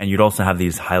energy, and you'd also have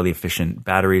these highly efficient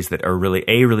batteries that are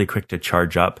really quick to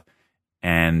charge up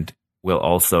and will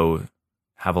also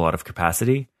have a lot of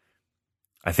capacity,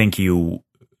 I think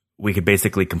we could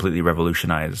basically completely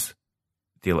revolutionize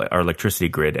our electricity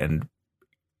grid and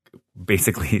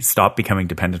basically stop becoming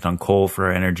dependent on coal for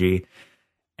our energy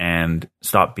and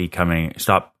stop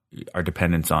our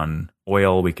dependence on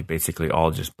oil. We could basically all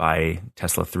just buy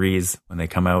Tesla 3s when they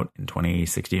come out in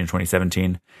 2016 or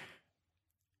 2017.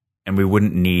 And we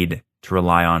wouldn't need to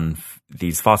rely on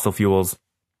these fossil fuels.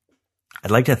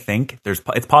 I'd like to think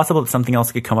it's possible that something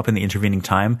else could come up in the intervening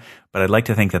time, but I'd like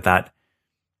to think that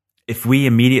if we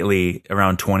immediately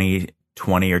around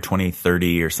 2020 or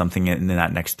 2030 or something in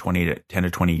that next 10 to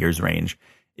 20 years range,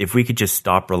 if we could just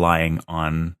stop relying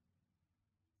on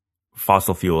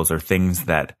fossil fuels or things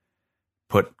that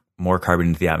put more carbon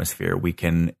into the atmosphere, we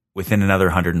can, within another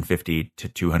 150 to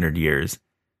 200 years,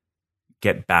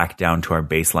 get back down to our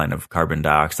baseline of carbon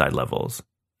dioxide levels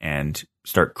and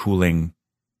start cooling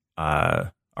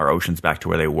our oceans back to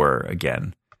where they were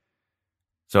again.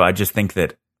 So I just think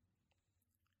that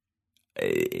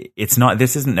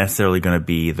this isn't necessarily going to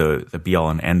be the be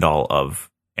all and end all of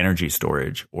energy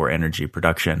storage or energy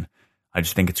production. I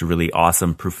just think it's a really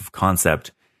awesome proof of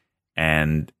concept.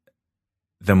 And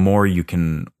the more you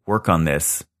can work on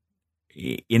this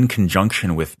in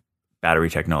conjunction with battery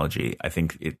technology, I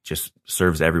think it just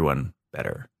serves everyone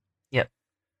better. Yep.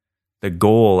 The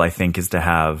goal, I think, is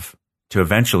to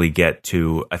eventually get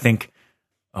to, I think,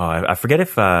 I forget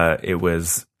if it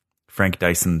was Frank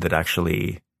Dyson that I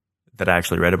actually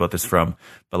read about this from,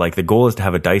 but like the goal is to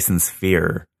have a Dyson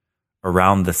sphere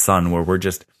around the sun where we're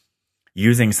just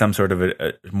using some sort of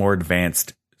a more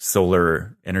advanced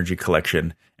solar energy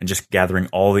collection and just gathering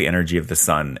all the energy of the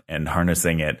sun and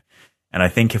harnessing it. And I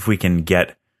think if we can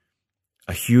get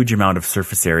a huge amount of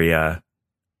surface area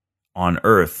on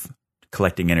Earth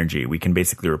collecting energy, we can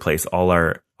basically replace all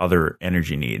our other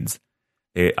energy needs.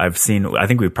 I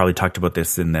think we probably talked about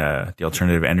this in the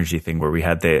alternative energy thing, where we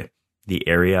had the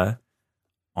area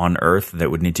on Earth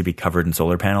that would need to be covered in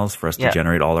solar panels for us to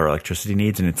generate all our electricity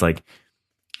needs. And it's like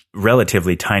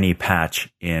relatively tiny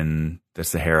patch in the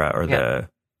Sahara or the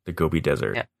Gobi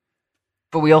Desert. Yeah.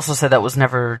 But we also said that was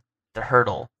never the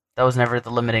hurdle. That was never the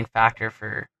limiting factor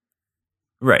for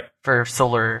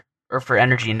solar or for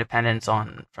energy independence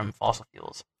from fossil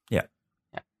fuels. Yeah.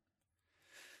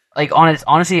 Like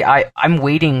honestly, I'm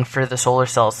waiting for the solar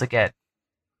cells to get,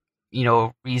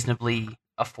 reasonably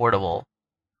affordable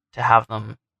to have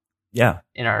them.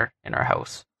 In our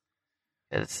house,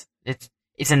 because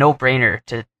it's a no-brainer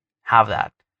to have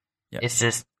that. Yeah. It's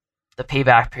just the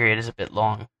payback period is a bit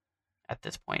long at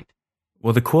this point.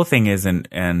 Well, the cool thing is,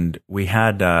 and we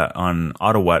had on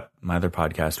Ottawa, my other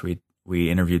podcast, we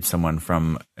interviewed someone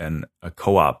from a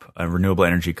co-op, a renewable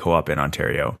energy co-op in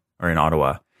Ontario or in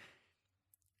Ottawa.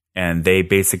 And they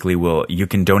basically you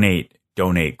can donate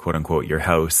quote unquote your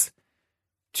house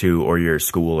to, or your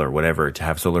school or whatever, to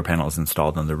have solar panels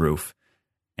installed on the roof.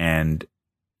 And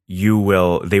they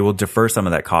will defer some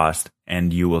of that cost,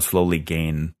 and you will slowly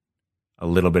gain a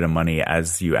little bit of money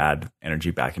as you add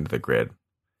energy back into the grid.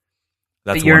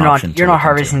 But you're not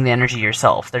harvesting the energy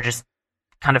yourself. They're just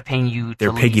kind of paying you to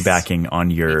They're piggybacking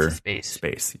on your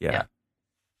space. Yeah.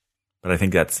 But I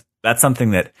think that's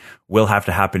something that will have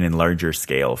to happen in larger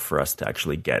scale for us to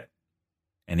actually get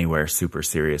anywhere super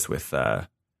serious with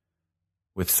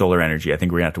solar energy. I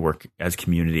think we're gonna have to work as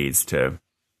communities to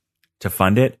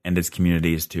fund it, and as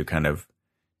communities to kind of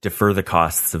defer the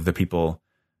costs of the people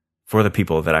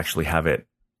that actually have it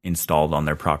installed on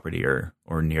their property or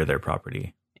near their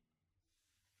property.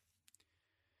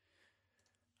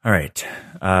 All right.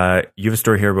 You have a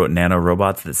story here about nano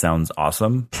robots that sounds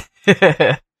awesome.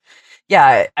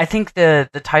 Yeah, I think the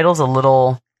title's a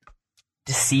little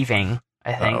deceiving,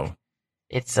 I think. Uh-oh.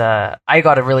 It's I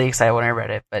got really excited when I read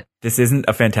it, but this isn't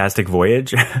a Fantastic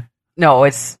Voyage. No,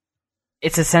 it's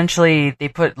essentially they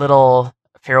put little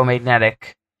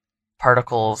ferromagnetic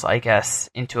particles, I guess,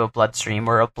 into a bloodstream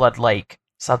or a blood-like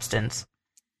substance,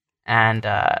 and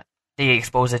they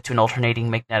expose it to an alternating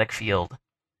magnetic field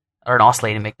or an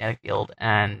oscillating magnetic field,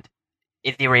 and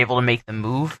they were able to make them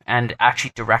move and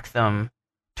actually direct them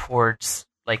towards,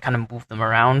 like, kind of move them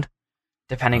around,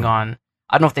 depending on,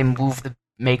 I don't know if they move the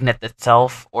magnet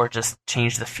itself or just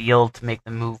change the field to make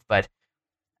them move, but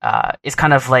it's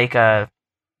kind of like like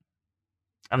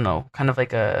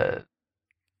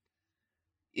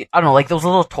those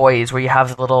little toys where you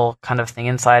have a little kind of thing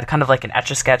inside, kind of like an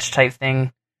Etch-a-Sketch type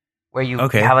thing, where you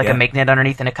have like a magnet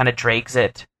underneath and it kind of drags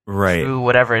it through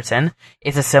whatever it's in.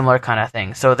 It's a similar kind of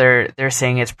thing. So they're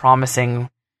saying it's promising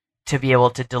to be able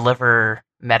to deliver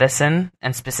medicine,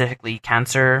 and specifically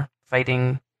cancer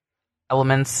fighting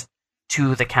elements,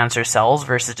 to the cancer cells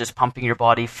versus just pumping your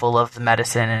body full of the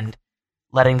medicine and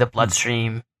letting the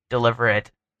bloodstream deliver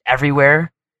it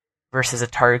everywhere, versus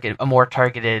a more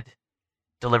targeted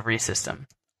delivery system.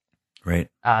 Right.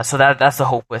 So that's the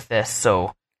hope with this.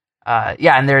 So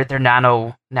and they're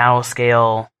nano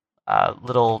scale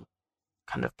little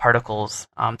kind of particles.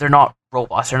 They're not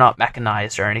robots, they're not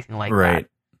mechanized or anything like that.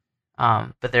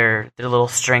 But they're little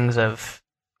strings of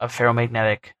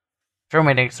ferromagnetic.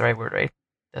 Ferromagnetic is the right word, right?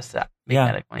 That's that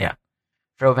magnetic one. Yeah.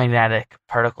 Ferromagnetic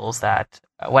particles that,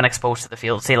 when exposed to the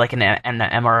field, say like an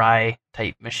MRI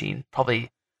type machine,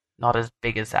 probably not as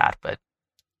big as that, but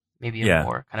maybe a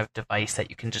more kind of device that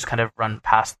you can just kind of run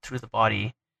past through the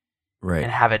body,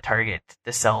 and have it target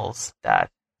the cells that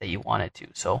you want it to.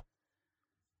 So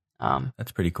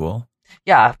that's pretty cool.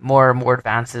 Yeah, more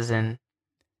advances in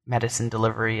medicine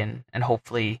delivery and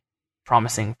hopefully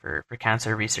promising for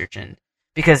cancer research, and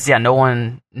because no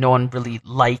one really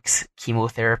likes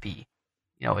chemotherapy.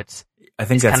 I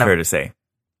think that's fair to say.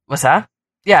 What's that?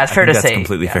 Yeah, it's fair to say. That's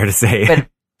completely fair to say. But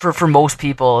for most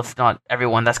people, if not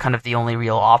everyone, that's kind of the only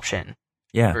real option.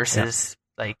 Yeah. Versus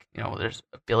there's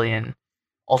a billion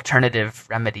alternative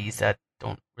remedies that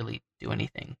don't really do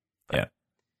anything. But,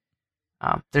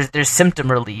 there's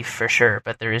symptom relief for sure,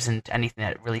 but there isn't anything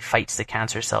that really fights the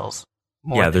cancer cells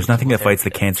more. Yeah, there's nothing that fights the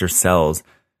cancer cells.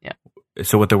 Yeah.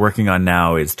 So what they're working on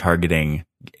now is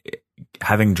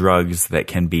having drugs that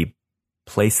can be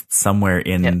placed somewhere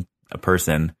in a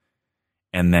person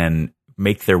and then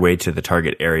make their way to the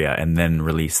target area and then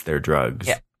release their drugs.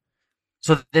 Yeah.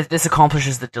 So this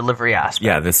accomplishes the delivery aspect.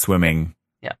 Yeah, the swimming.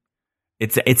 Yeah.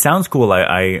 It sounds cool.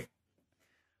 I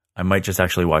might just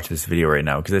actually watch this video right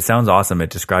now because it sounds awesome. It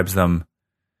describes them.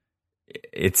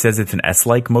 It says it's an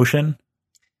S-like motion.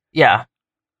 Yeah.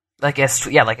 Like a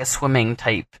swimming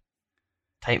type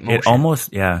motion. It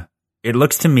almost, it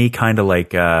looks to me kind of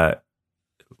like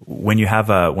when you have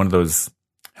one of those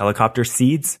helicopter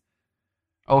seeds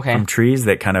from trees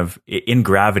that kind of, in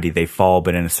gravity, they fall,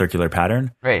 but in a circular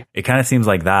pattern. Right. It kind of seems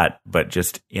like that, but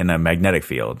just in a magnetic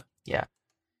field. Yeah.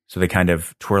 So they kind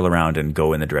of twirl around and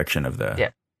go in the direction of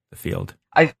the field.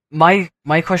 My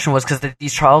question was, because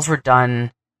these trials were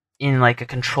done in like a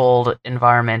controlled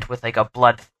environment with like a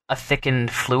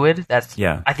thickened fluid that's,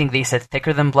 I think they said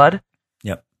thicker than blood.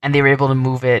 Yep. And they were able to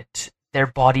move it, their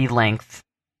body length,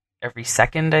 every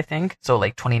second, I think. So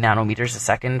like 20 nanometers a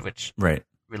second, which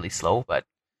really slow. But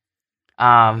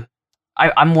I'm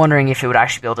wondering if it would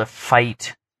actually be able to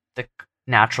fight the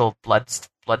natural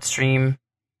bloodstream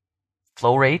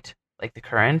flow rate, like the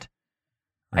current.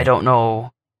 Right. I don't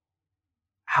know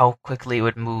how quickly it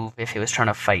would move if it was trying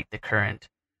to fight the current.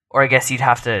 Or I guess you'd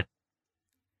have to...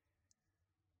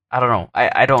 I don't know.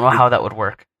 I don't know how that would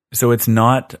work. So it's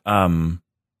not...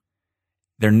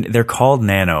 They're called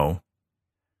nano,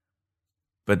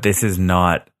 but this is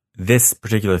not... This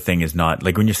particular thing is not...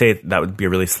 Like when you say that would be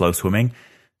really slow swimming,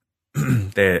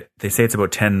 they say it's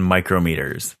about 10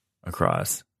 micrometers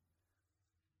across.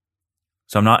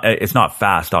 So it's not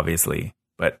fast, obviously,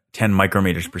 but 10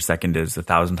 micrometers per second is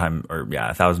 1,000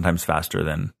 times faster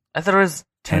than... I thought it was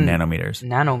 10 nanometers.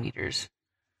 Nanometers.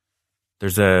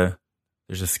 There's a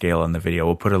scale on the video.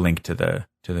 We'll put a link to the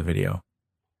video.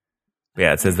 But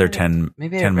yeah, it says they're 10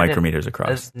 micrometers across.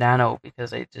 As nano,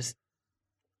 because I just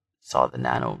saw the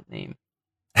nano name.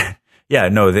 Yeah,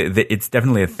 no, it's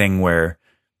definitely a thing where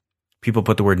people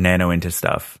put the word nano into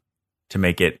stuff to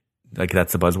make it like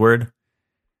that's the buzzword.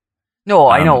 No,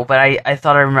 I know, but I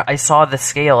thought I saw the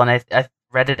scale and I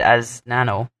read it as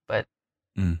nano, but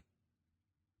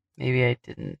maybe I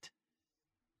didn't.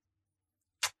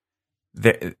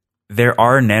 There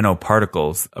are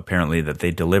nanoparticles apparently that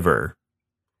they deliver.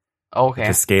 Okay.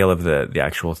 The scale of the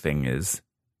actual thing is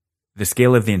the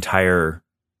scale of the entire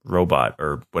robot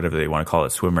or whatever they want to call it,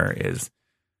 swimmer, is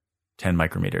 10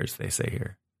 micrometers. They say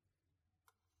here.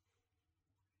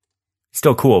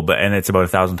 Still cool, and it's about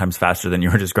 1,000 times faster than you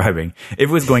were describing. If it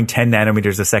was going 10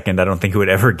 nanometers a second, I don't think it would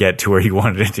ever get to where you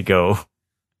wanted it to go.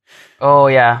 Oh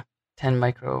yeah, 10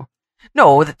 micro.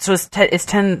 No, so it's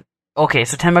 10. Okay,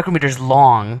 so 10 micrometers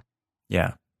long.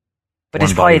 Yeah, but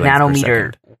it's probably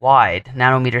nanometer wide,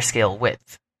 nanometer scale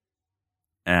width.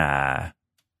 I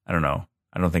don't know.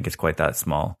 I don't think it's quite that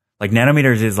small. Like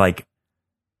nanometers is like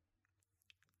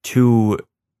two.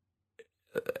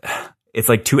 It's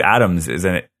like 2 atoms,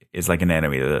 isn't it? Is like a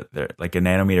nanometer. Like a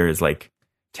nanometer is like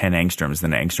 10 angstroms,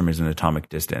 then an angstrom is an atomic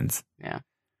distance. Yeah.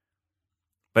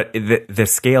 But the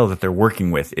scale that they're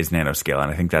working with is nanoscale,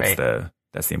 and I think that's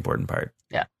the important part.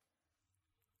 Yeah.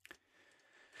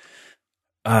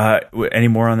 Any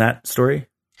more on that story?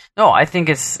 No, I think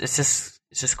it's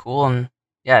just cool, and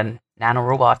yeah, nano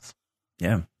robots.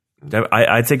 Yeah,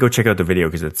 I'd say go check out the video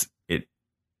because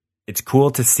it's cool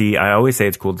to see. I always say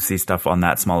it's cool to see stuff on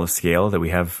that small of scale, that we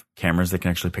have cameras that can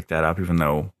actually pick that up, even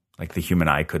though like the human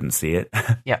eye couldn't see it.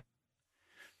 Yeah.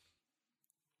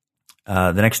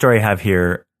 The next story I have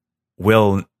here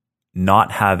will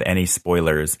not have any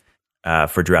spoilers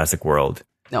for Jurassic World.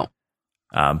 No.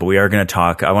 But we are going to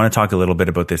talk. I want to talk a little bit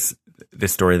about this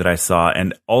story that I saw,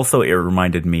 and also it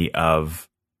reminded me of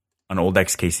an old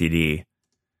XKCD.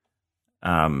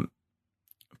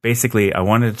 Basically, I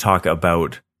wanted to talk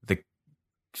about the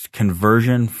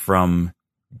conversion from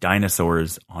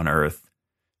dinosaurs on Earth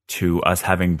to us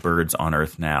having birds on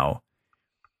Earth now.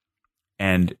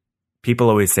 And people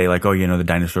always say like, oh, the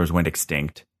dinosaurs went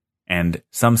extinct. And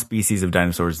some species of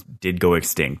dinosaurs did go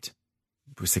extinct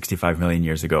 65 million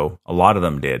years ago. A lot of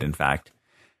them did, in fact.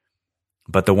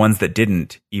 But the ones that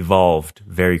didn't evolved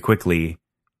very quickly,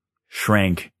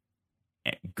 shrank,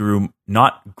 grew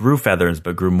feathers,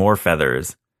 but grew more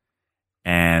feathers,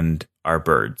 and are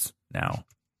birds now.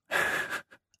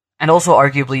 And also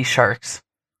arguably sharks.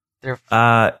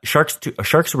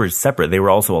 Sharks were separate. They were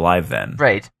also alive then.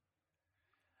 Right.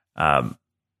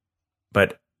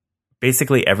 But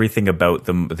basically everything about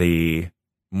the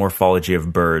morphology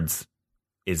of birds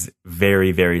is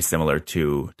very, very similar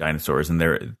to dinosaurs. And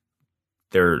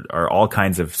there are all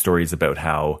kinds of stories about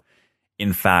how,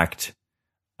 in fact,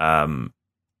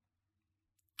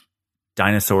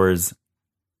 dinosaurs,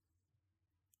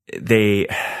 I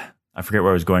forget where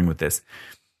I was going with this,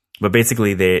 but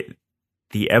basically the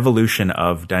evolution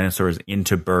of dinosaurs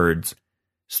into birds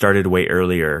started way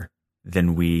earlier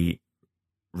than we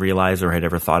realized or had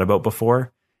ever thought about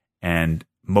before. And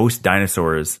most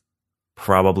dinosaurs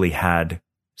probably had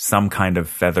some kind of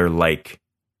feather-like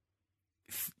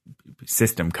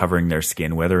system covering their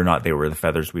skin, whether or not they were the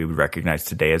feathers we would recognize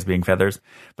today as being feathers.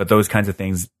 But those kinds of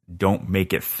things don't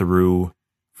make it through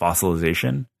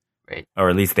fossilization, Right. or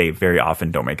at least they very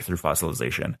often don't make it through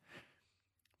fossilization.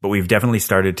 But we've definitely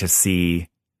started to see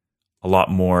a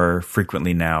lot more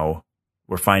frequently now.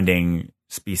 We're finding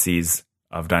species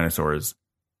of dinosaurs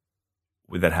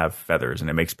that have feathers, and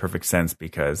it makes perfect sense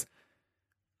because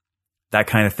that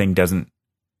kind of thing doesn't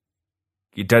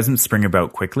spring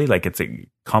about quickly. Like, it's a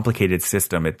complicated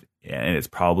system, and it's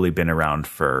probably been around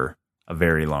for a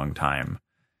very long time.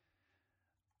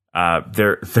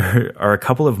 There are a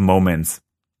couple of moments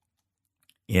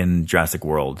in Jurassic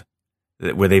World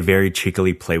where they very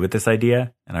cheekily play with this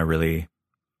idea, and I really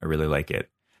like it.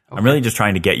 Okay. I'm really just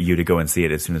trying to get you to go and see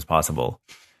it as soon as possible.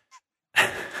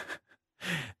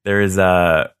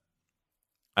 I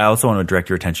also want to direct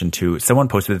your attention to, someone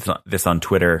posted this on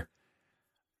Twitter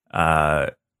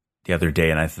the other day,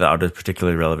 and I thought it was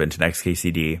particularly relevant to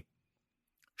XKCD,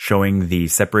 showing the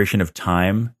separation of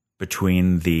time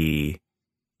between they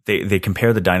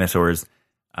compare the dinosaurs,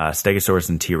 Stegosaurus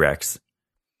and T-Rex,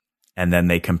 and then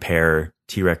they compare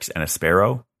T-Rex and a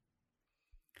sparrow.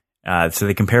 So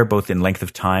they compare both in length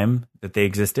of time that they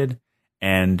existed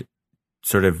and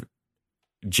sort of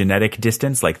genetic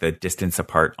distance, like the distance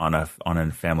apart on a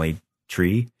family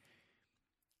tree,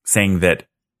 saying that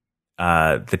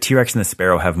the T-Rex and the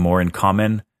sparrow have more in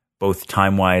common, both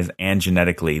time-wise and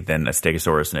genetically, than a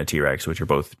Stegosaurus and a T-Rex, which are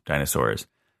both dinosaurs.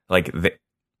 Like,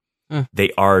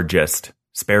 they are just,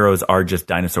 sparrows are just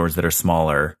dinosaurs that are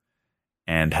smaller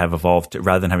and have evolved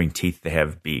rather than having teeth, they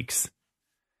have beaks.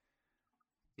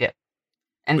 Yeah.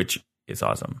 And which is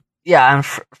awesome. Yeah, and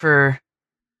for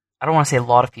I don't want to say a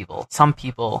lot of people, some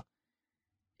people,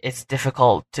 it's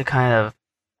difficult to kind of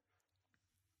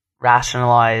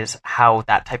rationalize how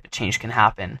that type of change can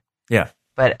happen. Yeah.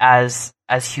 But as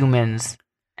humans,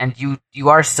 and you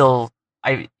are still,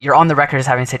 you're on the record as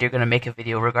having said you're going to make a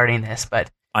video regarding this, but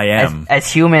I am.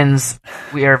 As humans,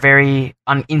 we are very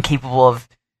incapable of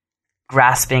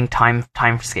grasping time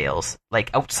scales,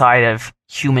 like outside of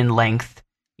human length,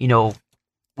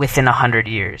 within 100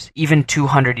 years. Even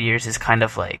 200 years is kind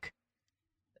of like,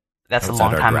 that's outside a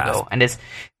long time ago. And if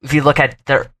you look at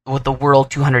the world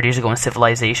 200 years ago in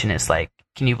civilization, it's like,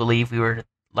 can you believe we were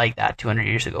like that 200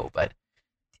 years ago? But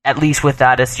at least with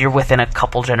that, you're within a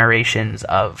couple generations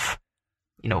of,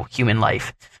 human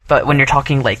life. But when you're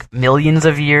talking like millions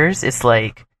of years, it's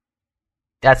like,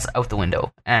 that's out the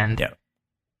window. And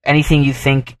anything you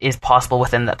think is possible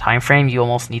within that time frame, you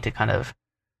almost need to kind of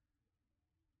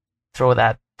throw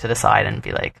that to the side and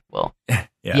be like, well,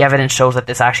 the evidence shows that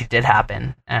this actually did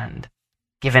happen, and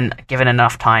given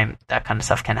enough time, that kind of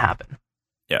stuff can happen.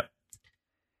 Yeah.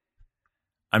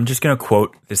 I'm just going to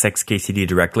quote this XKCD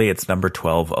directly. It's number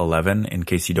 1211, in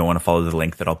case you don't want to follow the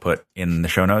link that I'll put in the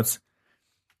show notes.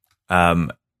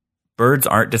 Birds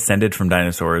aren't descended from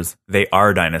dinosaurs. They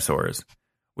are dinosaurs,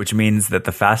 which means that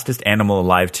the fastest animal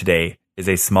alive today is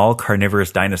a small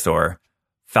carnivorous dinosaur,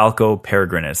 Falco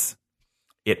peregrinus.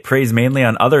 It preys mainly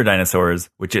on other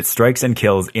dinosaurs, which it strikes and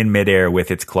kills in midair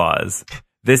with its claws.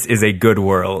 This is a good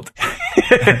world.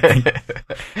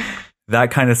 That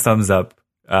kind of sums up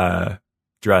the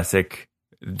Jurassic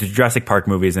Park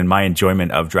movies and my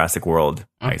enjoyment of Jurassic World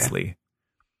nicely.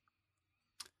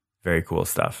 Very cool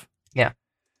stuff. Yeah.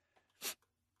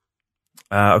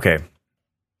 Okay.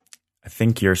 I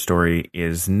think your story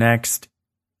is next.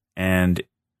 And,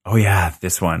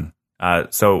 this one.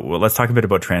 So let's talk a bit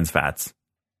about trans fats.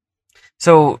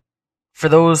 So, for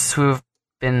those who have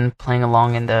been playing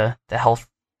along in the health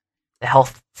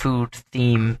food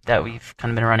theme that we've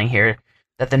kind of been running here,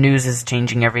 that the news is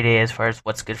changing every day as far as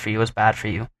what's good for you, what's bad for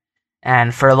you.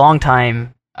 And for a long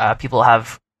time, people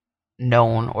have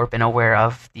known or been aware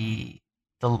of the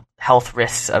health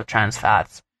risks of trans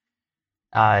fats.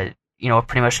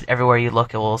 Pretty much everywhere you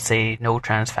look, it will say no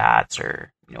trans fats,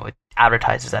 or, it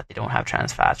advertises that they don't have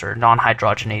trans fats, or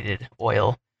non-hydrogenated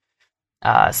oil.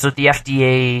 So the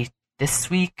FDA this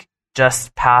week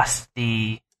just passed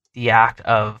the act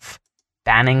of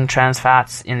banning trans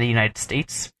fats in the United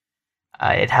States.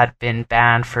 It had been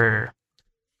banned for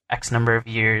X number of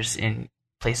years in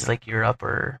places like Europe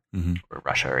or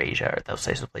Russia or Asia or those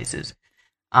types of places.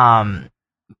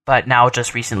 But now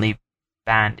just recently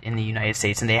banned in the United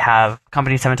States, and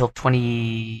companies have until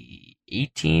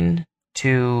 2018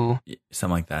 to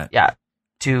something like that. Yeah,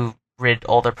 to rid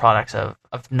all their products of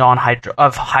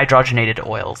hydrogenated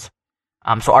oils.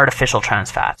 So artificial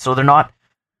trans fats. So they're not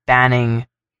banning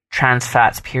trans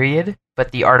fats, period,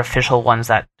 but the artificial ones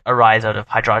that arise out of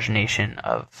hydrogenation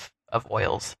of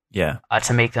oils. Yeah.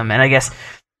 To make them. And I guess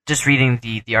just reading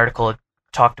the article,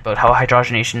 talked about how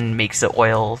hydrogenation makes the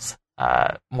oils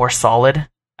more solid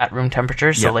at room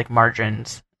temperature, so like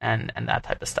margarines and that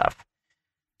type of stuff.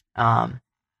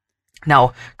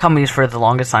 Now, companies for the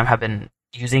longest time have been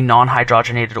using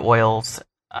non-hydrogenated oils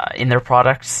in their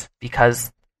products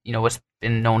because, it's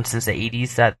been known since the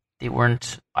 80s that they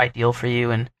weren't ideal for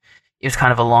you, and it was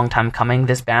kind of a long time coming,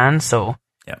 this ban, so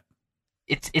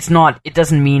it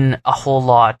doesn't mean a whole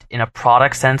lot in a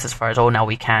product sense as far as, now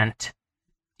we can't,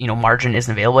 margarine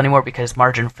isn't available anymore, because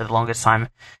margarine for the longest time,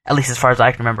 at least as far as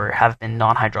I can remember, have been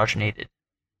non-hydrogenated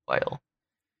oil.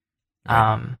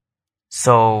 Right.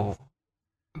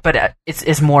 But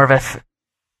it's more of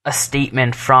a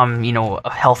statement from,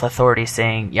 a health authority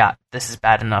saying, yeah, this is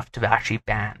bad enough to actually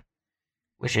ban,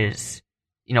 which is,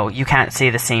 you can't say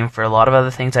the same for a lot of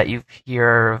other things that you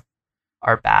hear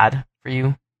are bad for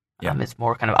you. Yeah. It's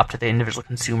more kind of up to the individual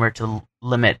consumer to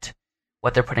limit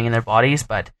what they're putting in their bodies,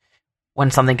 but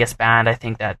when something gets banned, I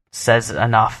think that says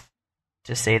enough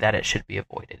to say that it should be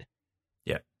avoided.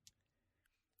 Yeah.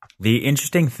 The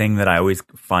interesting thing that I always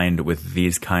find with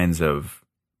these kinds of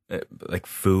like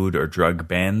food or drug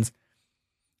bans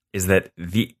is that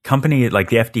the company, like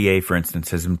the FDA, for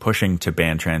instance, has been pushing to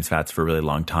ban trans fats for a really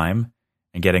long time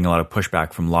and getting a lot of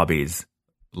pushback from lobbies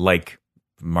like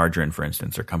margarine, for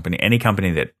instance, or any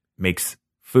company that makes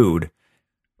food,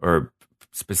 or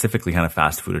specifically kind of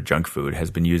fast food or junk food, has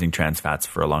been using trans fats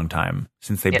for a long time,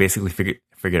 since they basically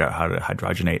figured out how to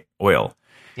hydrogenate oil.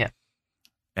 Yeah.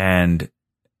 And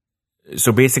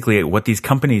so basically what these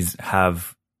companies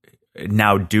have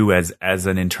now do as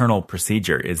an internal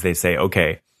procedure is they say,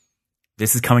 okay,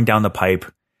 this is coming down the pipe.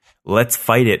 Let's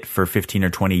fight it for 15 or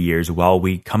 20 years while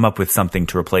we come up with something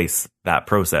to replace that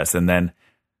process. And then,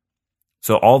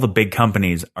 so all the big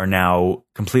companies are now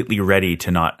completely ready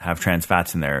to not have trans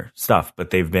fats in their stuff,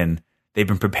 but they've been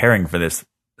preparing for this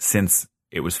since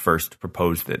it was first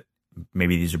proposed that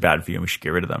maybe these are bad for you and we should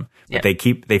get rid of them. Yeah. But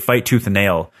they fight tooth and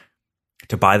nail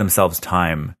to buy themselves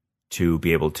time to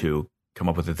be able to come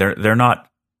up with it. They're not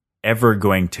ever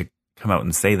going to come out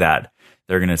and say that.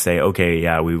 They're going to say, okay,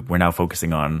 yeah, we're now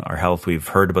focusing on our health. We've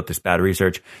heard about this bad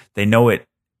research. They know it.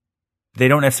 They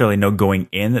don't necessarily know going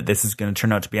in that this is going to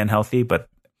turn out to be unhealthy, but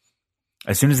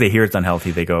as soon as they hear it's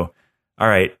unhealthy, they go, all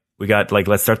right, we got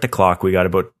let's start the clock. We got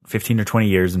about 15 or 20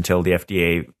 years until the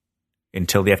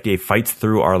FDA fights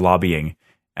through our lobbying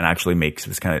and actually makes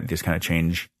this kind of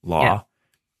change law. Yeah.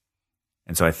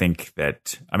 And so I think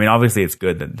that, obviously it's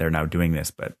good that they're now doing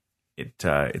this, but it's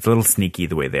a little sneaky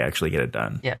the way they actually get it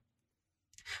done. Yeah.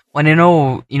 When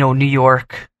New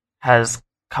York has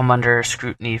come under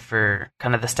scrutiny for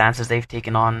kind of the stances they've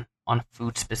taken on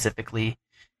food specifically,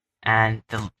 and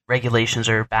the regulations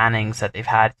or bannings that they've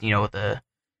had, the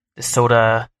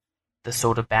soda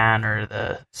ban or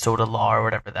the soda law or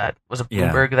whatever that was, a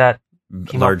Bloomberg that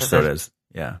came large up with sodas.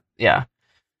 It. Yeah.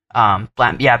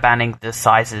 Banning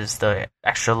the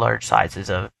extra large sizes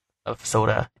of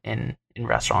soda in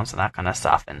restaurants and that kind of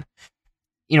stuff. And,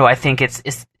 I think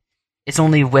it's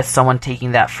only with someone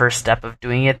taking that first step of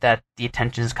doing it that the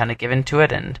attention is kind of given to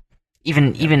it. And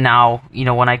even now,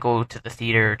 when I go to the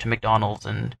theater, to McDonald's,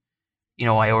 and,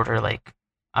 I order like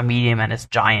a medium and it's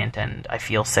giant, and I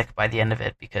feel sick by the end of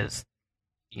it because,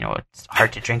 it's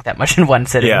hard to drink that much in one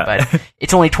sitting, but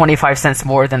it's only 25 cents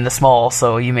more than the small,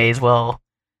 so you may as well,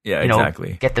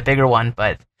 exactly, get the bigger one.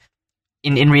 But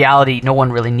in reality, no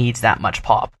one really needs that much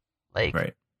pop.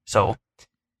 Right. So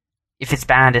if it's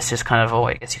banned, it's just kind of,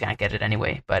 I guess you can't get it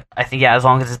anyway. But I think, as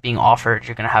long as it's being offered,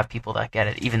 you're going to have people that get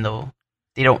it, even though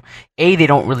they don't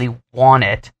really want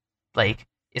it.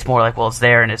 It's more like, well, it's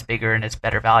there and it's bigger and it's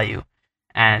better value,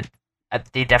 and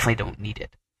they definitely don't need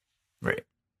it. Right.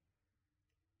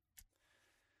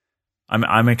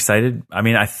 I'm excited.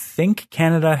 I think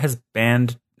Canada has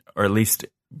banned, or at least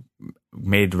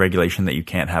made regulation that you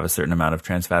can't have a certain amount of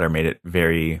trans fat, or made it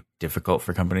very difficult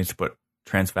for companies to put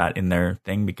trans fat in their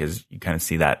thing, because you kind of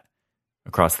see that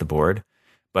across the board.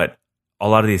 But a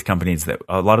lot of these companies,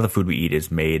 a lot of the food we eat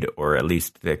is made, or at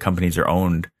least the companies are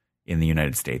owned in the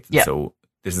United States. Yeah. So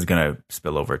this is going to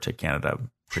spill over to Canada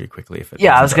pretty quickly.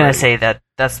 I was going to say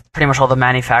that's pretty much all the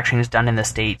manufacturing is done in the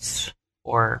States,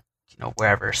 or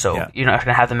wherever. So you're not going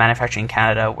to have the manufacturing in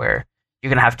Canada where you're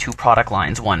going to have two product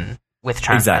lines, one with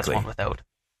trans fats, one without.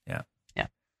 Yeah.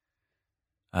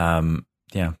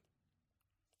 Yeah.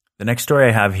 The next story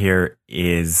I have here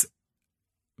is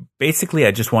basically,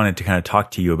 I just wanted to kind of talk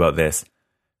to you about this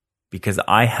because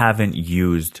I haven't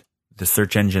used the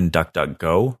search engine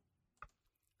DuckDuckGo.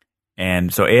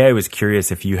 And so I was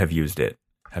curious if you have used it.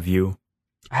 Have you?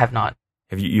 I have not.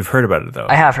 You've heard about it though?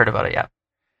 I have heard about it, yeah.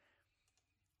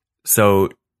 So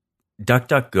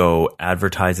DuckDuckGo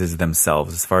advertises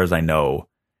themselves, as far as I know,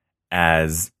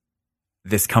 as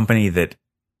this company that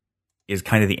is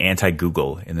kind of the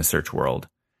anti-Google in the search world.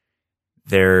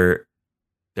 Their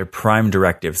prime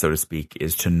directive, so to speak,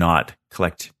 is to not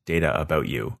collect data about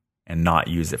you and not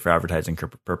use it for advertising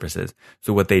purposes.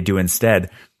 So what they do instead,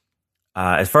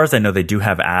 as far as I know, they do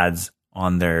have ads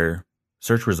on their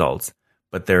search results,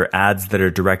 but they're ads that are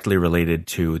directly related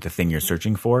to the thing you're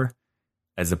searching for,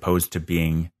 as opposed to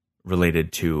being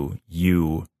related to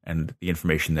you and the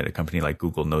information that a company like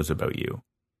Google knows about you.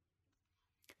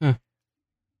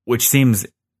 Which seems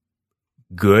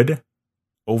good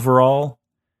overall.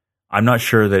 I'm not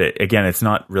sure that it's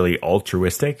not really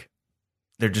altruistic.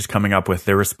 They're just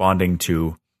they're responding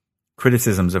to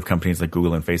criticisms of companies like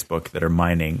Google and Facebook that are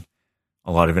mining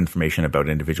a lot of information about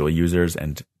individual users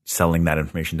and selling that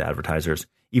information to advertisers.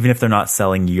 Even if they're not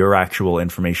selling your actual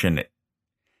information,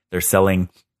 they're selling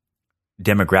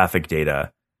demographic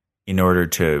data in order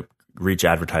to reach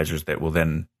advertisers that will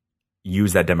then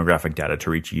use that demographic data to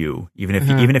reach you.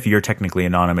 Even if you're technically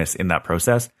anonymous in that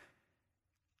process,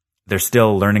 they're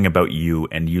still learning about you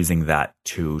and using that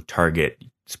to target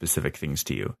specific things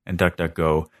to you. And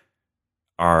DuckDuckGo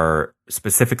are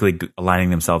specifically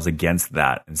aligning themselves against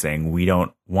that and saying, we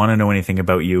don't want to know anything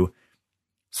about you.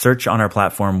 Search on our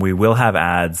platform. We will have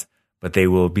ads, but they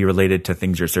will be related to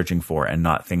things you're searching for and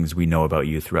not things we know about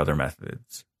you through other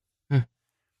methods.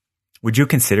 Would you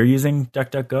consider using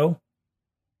DuckDuckGo?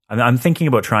 I'm thinking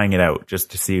about trying it out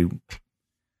just to see.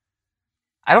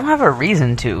 I don't have a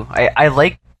reason to. I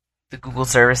like the Google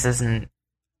services, and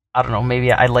I don't know,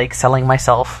 maybe I like selling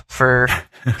myself for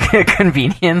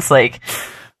convenience. Like,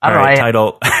 I don't know.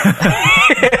 Title.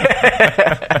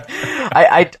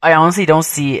 I honestly don't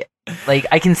see, like,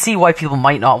 I can see why people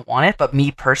might not want it, but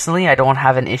me personally, I don't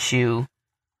have an issue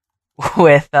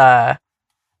with Google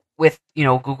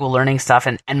learning stuff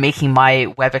and making my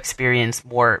web experience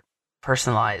more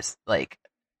personalized. Like,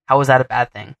 how is that a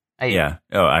bad thing? I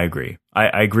agree.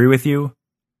 I agree with you,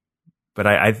 but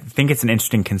I think it's an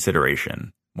interesting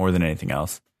consideration more than anything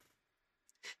else.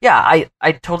 Yeah,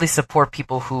 I totally support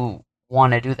people who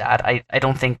want to do that. I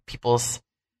don't think people's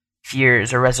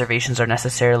fears or reservations are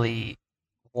necessarily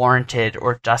warranted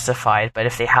or justified, but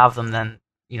if they have them, then,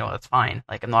 that's fine.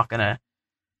 Like, I'm not going to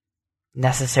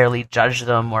necessarily judge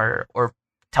them or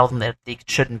tell them that they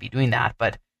shouldn't be doing that,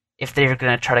 but if they're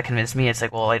going to try to convince me, it's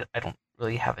like, well, I don't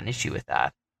really have an issue with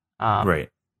that. Right.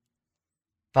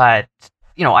 But,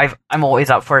 I'm always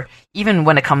up for, even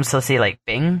when it comes to, say, like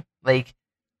Bing, like,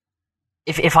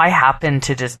 if I happen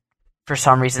to just, for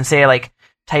some reason, say, like,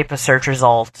 type a search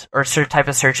result or type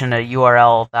a search in a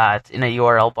URL in a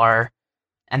URL bar,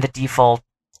 and the default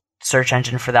search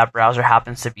engine for that browser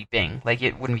happens to be Bing. Like,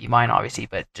 it wouldn't be mine, obviously,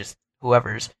 but just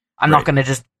whoever's. I'm not going to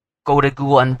just go to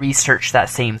Google and research that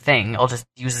same thing. I'll just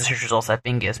use the search results that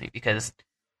Bing gives me because,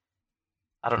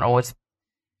 I don't know, it's,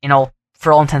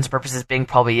 for all intents and purposes, Bing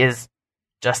probably is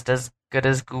just as good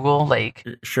as Google. Like,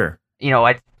 sure.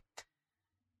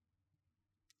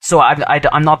 So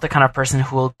I'm not the kind of person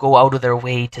who will go out of their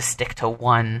way to stick to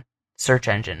one search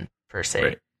engine, per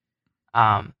se.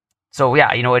 Right. So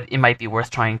yeah, it might be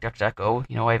worth trying DuckDuckGo.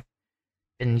 I've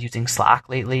been using Slack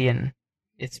lately, and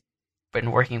it's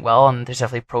been working well, and there's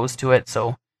definitely pros to it.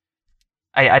 So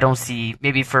I don't see,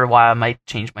 maybe for a while I might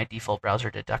change my default browser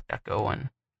to DuckDuckGo and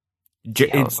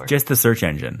it's just the search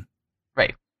engine.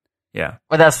 Right. Yeah.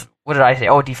 Well, what did I say?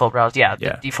 Oh, default browser. Yeah,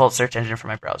 the default search engine for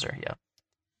my browser. Yeah.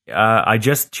 I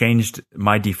just changed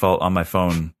my default on my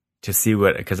phone to see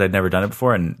because I'd never done it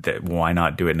before, and why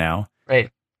not do it now?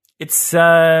 Right. It's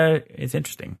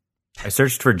interesting. I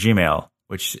searched for Gmail,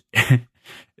 which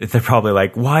they're probably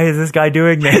like, why is this guy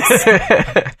doing this?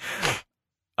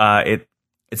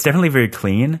 It's definitely very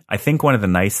clean. I think one of the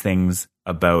nice things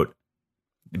about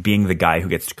being the guy who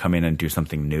gets to come in and do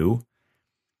something new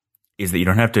is that you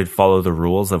don't have to follow the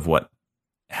rules of what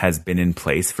has been in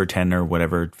place for 10 or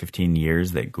whatever 15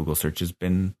 years that Google search has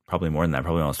been, probably more than that,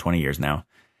 probably almost 20 years now.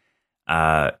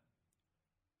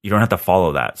 You don't have to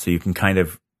follow that. So you can kind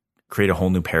of create a whole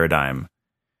new paradigm,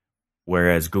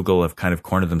 whereas Google have kind of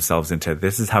cornered themselves into,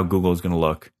 this is how Google is going to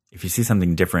look. If you see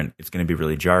something different, it's going to be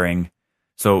really jarring.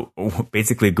 So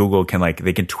basically Google can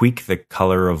they can tweak the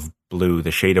color of blue,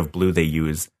 the shade of blue they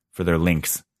use for their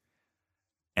links,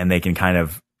 and they can kind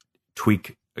of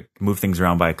move things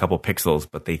around by a couple pixels,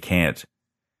 but they can't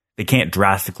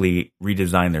drastically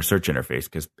redesign their search interface,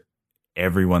 because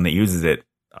everyone that uses it,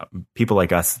 people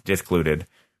like us excluded,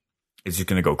 is just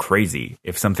going to go crazy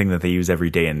if something that they use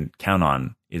every day and count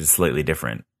on is slightly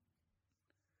different.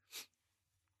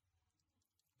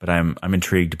 But I'm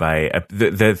intrigued by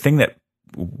the thing that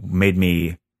made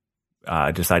me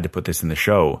decide to put this in the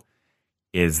show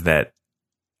is that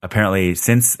apparently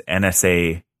since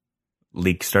NSA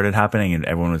leaks started happening and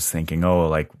everyone was thinking, oh,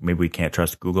 like maybe we can't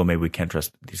trust Google, maybe we can't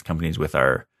trust these companies with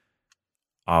our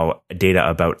data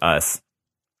about us.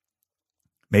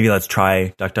 Maybe let's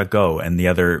try DuckDuckGo. And the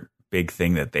other big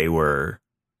thing that they were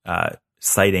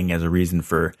citing as a reason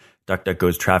for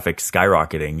DuckDuckGo's traffic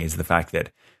skyrocketing is the fact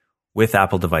that with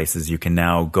Apple devices, you can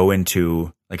now go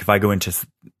into, like if I go into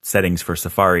settings for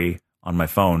Safari on my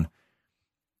phone,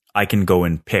 I can go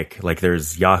and pick, like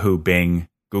there's Yahoo, Bing,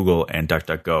 Google, and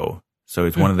DuckDuckGo. So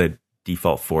it's one of the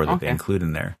default 4 that they include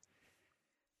in there.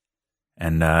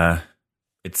 And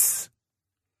it's,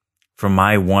 from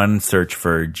my one search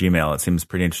for Gmail, it seems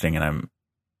pretty interesting. And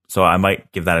so I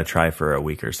might give that a try for a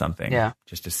week or something. Yeah.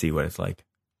 Just to see what it's like.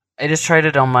 I just tried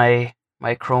it on my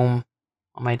Chrome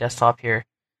on my desktop here.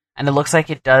 And it looks like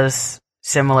it does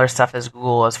similar stuff as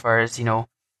Google as far as,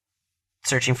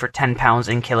 searching for 10 pounds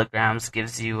in kilograms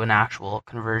gives you an actual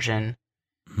conversion.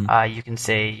 Mm-hmm. You can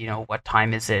say, what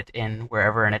time is it in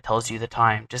wherever, and it tells you the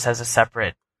time, just as a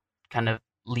separate kind of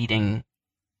leading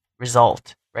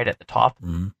result right at the top.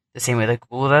 Mm-hmm. The same way that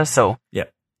Google does. So yeah,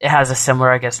 it has a similar,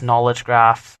 I guess, knowledge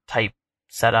graph type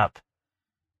setup.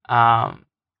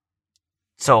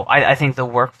 So I think the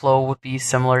workflow would be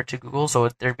similar to Google. So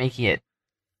they're making it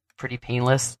pretty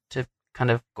painless to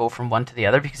kind of go from one to the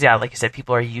other because, yeah, like you said,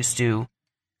 people are used to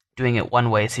doing it one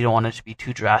way, so you don't want it to be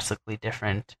too drastically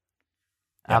different.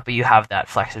 But you have that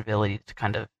flexibility to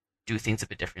kind of do things a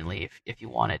bit differently if you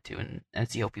wanted to, and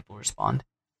see how people respond.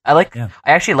 I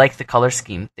actually like the color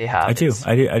scheme they have. I do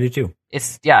too.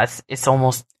 It's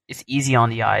easy on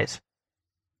the eyes.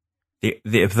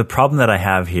 The problem that I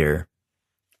have here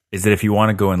is that if you want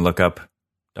to go and look up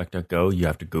DuckDuckGo, you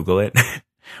have to Google it,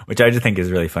 which I just think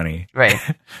is really funny. Right.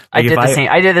 I did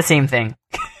the same thing.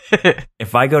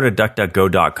 If I go to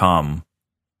DuckDuckGo.com,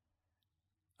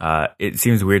 it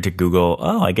seems weird to Google.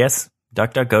 Oh, I guess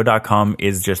DuckDuckGo.com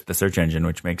is just the search engine,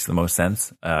 which makes the most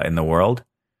sense in the world.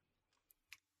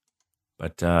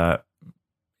 But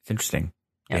it's interesting.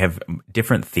 Yeah. They have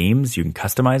different themes. You can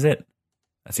customize it.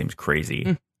 That seems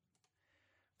crazy.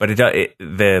 But the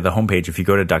homepage, if you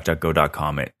go to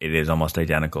DuckDuckGo.com, it is almost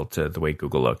identical to the way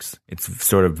Google looks. It's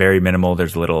sort of very minimal.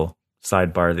 There's a little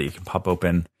sidebar that you can pop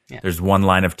open. Yeah. There's one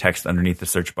line of text underneath the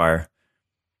search bar.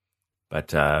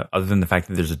 But other than the fact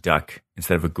that there's a duck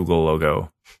instead of a Google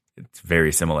logo, it's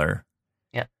very similar.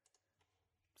 Yeah.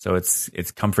 So it's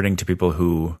comforting to people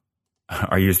who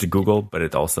are used to Google, but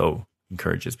it also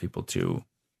encourages people to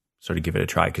sort of give it a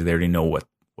try because they already know what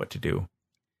to do.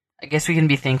 I guess we can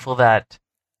be thankful that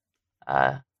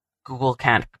Google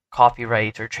can't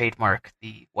copyright or trademark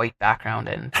the white background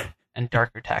and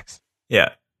darker text. Yeah.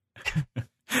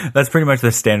 That's pretty much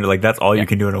the standard. Like that's all you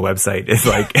can do on a website is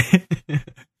like,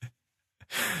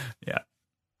 yeah.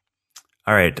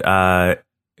 All right.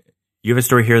 You have a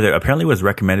story here that apparently was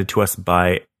recommended to us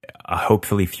by a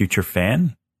hopefully future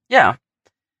fan. Yeah.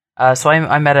 So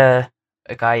I met a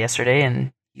guy yesterday,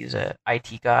 and he's a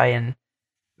IT guy, and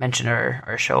mentioned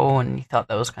our show, and he thought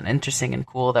that was kind of interesting and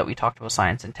cool that we talked about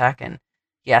science and tech, and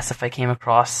he asked if I came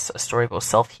across a story about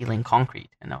self-healing concrete,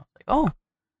 and I was like, oh,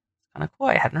 kind of cool.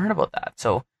 I hadn't heard about that.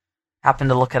 So happened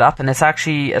to look it up, and it's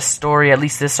actually a story, at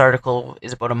least this article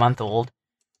is about a month old,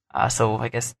 so I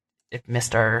guess it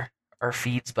missed our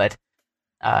feeds, but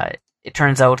it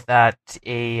turns out that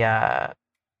a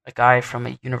guy from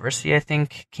a university, I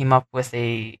think, came up with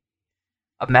a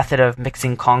method of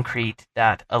mixing concrete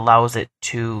that allows it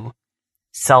to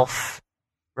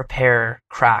self-repair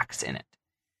cracks in it.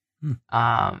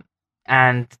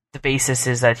 And the basis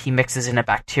is that he mixes in a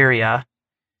bacteria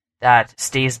that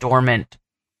stays dormant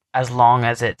as long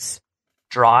as it's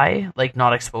dry, like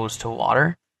not exposed to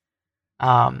water.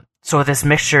 So this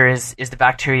mixture is the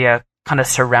bacteria kind of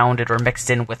surrounded or mixed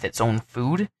in with its own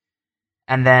food.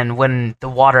 And then when the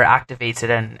water activates it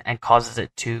and causes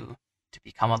it to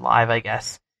become alive, I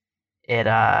guess, it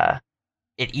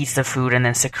eats the food and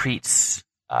then secretes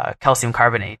calcium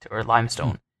carbonate or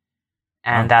limestone.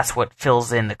 And that's what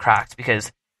fills in the cracks,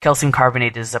 because calcium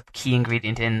carbonate is a key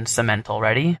ingredient in cement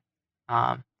already.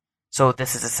 So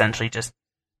this is essentially just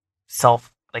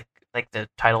like the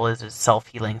title is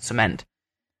self-healing cement.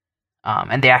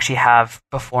 And they actually have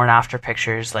before and after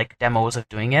pictures, like demos of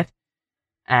doing it.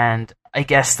 And I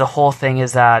guess the whole thing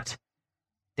is that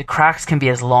the cracks can be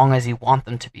as long as you want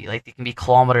them to be. Like they can be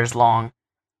kilometers long,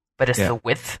 but it's the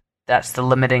width that's the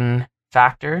limiting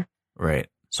factor. Right.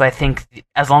 So I think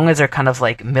as long as they're kind of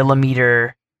like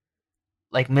millimeter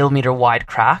wide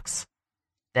cracks,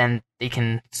 then they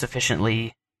can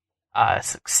sufficiently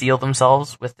seal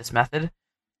themselves with this method.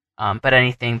 But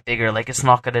anything bigger, like it's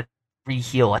not going to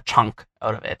re-heal a chunk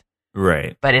out of it.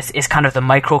 Right. But it's kind of the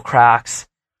micro cracks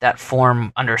that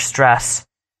form under stress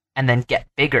and then get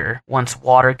bigger once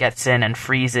water gets in and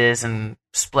freezes and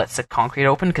splits the concrete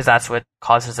open, because that's what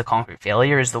causes the concrete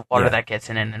failure, is the water that gets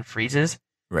in and then freezes.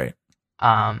 Right.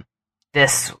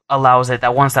 This allows it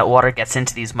that once that water gets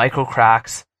into these micro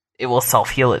cracks, it will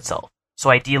self-heal itself. So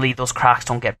ideally, those cracks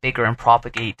don't get bigger and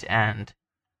propagate and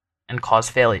cause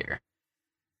failure.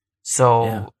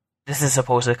 So this is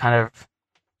supposed to kind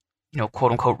of,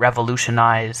 quote unquote,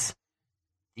 revolutionize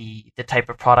the type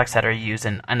of products that are used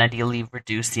and ideally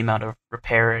reduce the amount of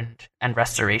repair and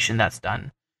restoration that's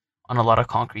done on a lot of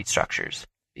concrete structures.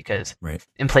 Because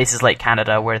in places like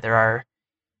Canada, where there are,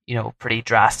 pretty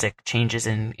drastic changes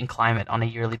in climate on a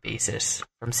yearly basis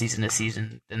from season to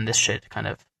season, then this should kind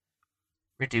of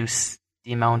reduce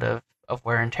the amount of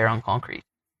wear and tear on concrete.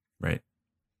 Right.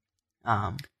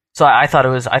 So I thought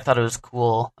it was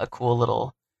cool, a cool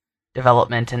little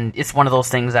development, and it's one of those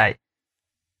things that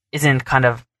isn't kind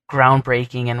of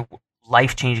groundbreaking and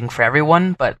life-changing for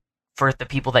everyone, but for the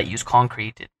people that use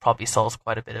concrete, it probably solves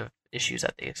quite a bit of issues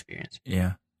that they experience.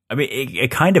 Yeah. I mean,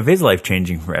 it kind of is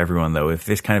life-changing for everyone, though. If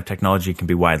this kind of technology can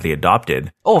be widely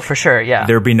adopted. Oh, for sure, yeah.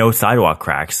 There'd be no sidewalk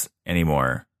cracks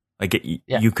anymore. Like,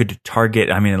 you could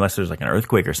target, I mean, unless there's like an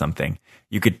earthquake or something,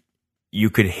 you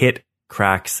could hit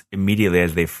cracks immediately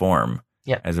as they form,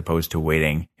 as opposed to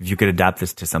waiting. If you could adapt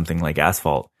this to something like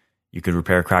asphalt, you could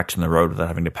repair cracks in the road without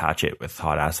having to patch it with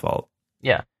hot asphalt.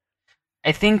 Yeah.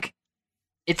 I think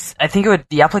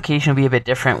the application would be a bit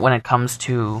different when it comes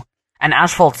to, and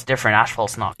asphalt's different.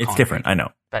 Asphalt's not concrete. It's different, I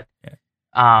know. But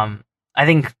I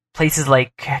think places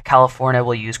like California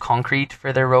will use concrete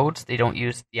for their roads. They don't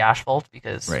use the asphalt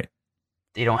because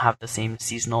they don't have the same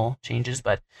seasonal changes.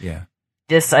 But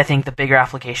this, I think the bigger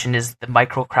application is the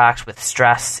micro cracks with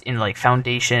stress in like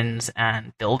foundations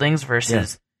and buildings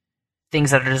versus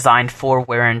things that are designed for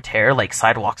wear and tear, like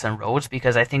sidewalks and roads,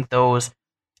 because I think the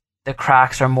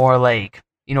cracks are more like,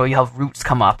 you have roots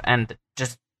come up and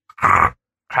just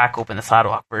crack open the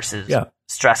sidewalk versus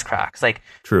stress cracks. Like,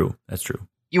 true, that's true.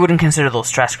 You wouldn't consider those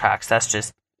stress cracks. That's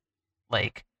just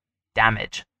like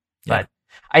damage. But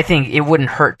I think it wouldn't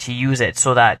hurt to use it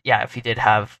so that, if you did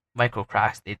have micro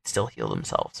cracks, they'd still heal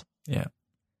themselves. Yeah.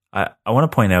 I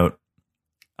want to point out,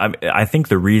 I think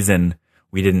the reason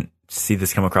we didn't see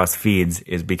this come across feeds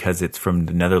is because it's from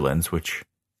the Netherlands, which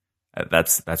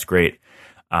that's great.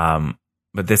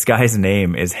 But this guy's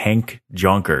name is Henk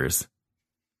Jonkers,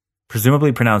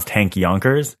 presumably pronounced Hank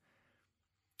Yonkers,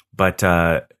 but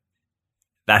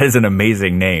that is an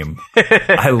amazing name.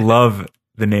 I love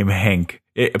the name Hank.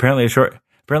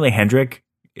 Apparently Hendrik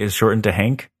is shortened to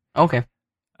Hank. Okay.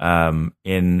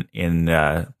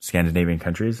 In Scandinavian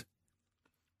countries,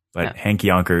 but Hank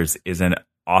Yonkers is an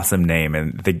awesome name,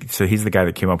 and so he's the guy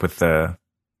that came up with the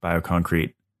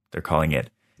bioconcrete, they're calling it.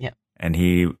 Yeah. And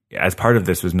he, as part of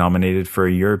this, was nominated for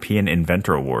a European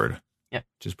Inventor Award. Yeah.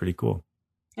 Which is pretty cool.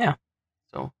 Yeah.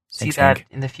 So see that Hank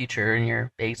in the future in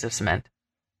your bags of cement.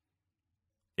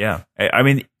 Yeah. I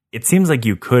mean, it seems like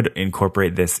you could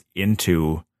incorporate this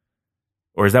into,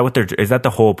 or is that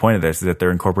the whole point of this, is that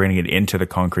they're incorporating it into the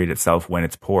concrete itself when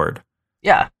it's poured?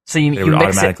 Yeah. So you would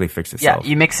mix automatically fix itself. Yeah,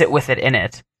 you mix it with it in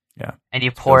it. Yeah. And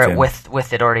you pour it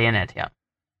with it already in it,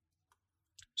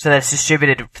 So that's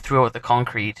distributed throughout the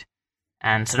concrete.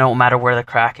 And so no matter where the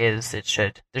crack is,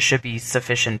 there should be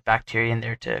sufficient bacteria in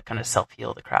there to kind of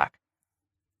self-heal the crack.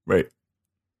 Right.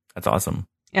 That's awesome.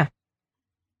 Yeah.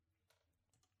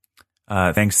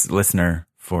 Thanks, listener,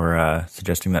 for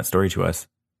suggesting that story to us.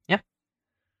 Yeah.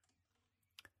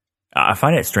 I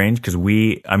find it strange because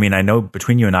I know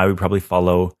between you and I, we probably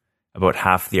follow about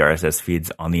half the RSS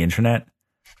feeds on the internet,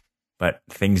 but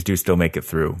things do still make it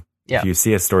through. Yeah. If you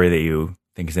see a story that you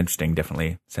think is interesting,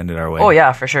 definitely send it our way. Oh,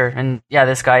 yeah, for sure. And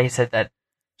this guy, he said that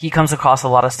he comes across a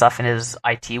lot of stuff in his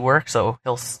IT work, so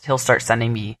he'll start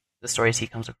sending me the stories he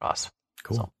comes across.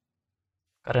 Cool. So,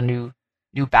 got a new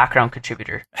background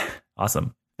contributor.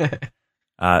 Awesome.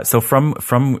 So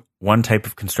from one type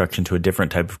of construction to a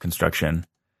different type of construction,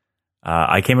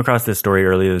 I came across this story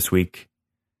earlier this week.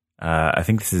 I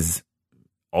think this is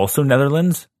also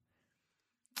Netherlands,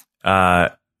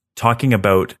 talking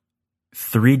about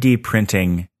 3D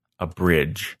printing a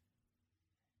bridge.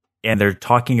 And they're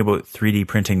talking about 3D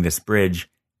printing this bridge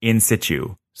in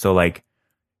situ. So like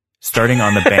starting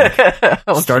on the bank,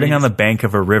 on the bank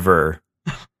of a river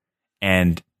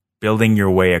and building your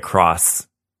way across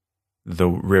the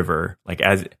river. Like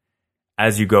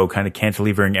as you go, kind of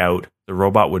cantilevering out, the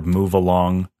robot would move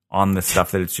along on the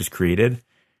stuff that it's just created.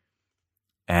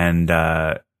 And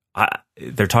they're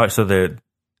talking. So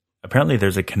apparently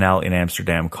there's a canal in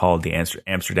Amsterdam called the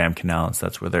Amsterdam Canal, and so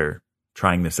that's where they're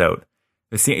trying this out.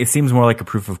 It seems more like a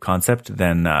proof of concept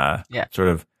than sort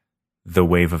of the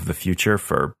wave of the future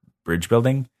for bridge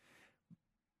building.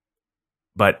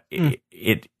 But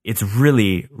it's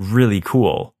really, really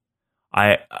cool.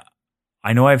 I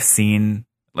know I've seen,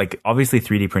 like, obviously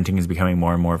 3D printing is becoming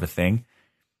more and more of a thing,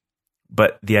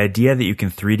 but the idea that you can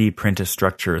 3D print a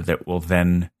structure that will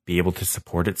then be able to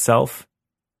support itself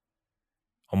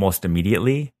almost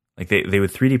immediately, like they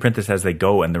would 3D print this as they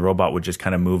go, and the robot would just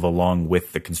kind of move along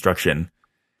with the construction.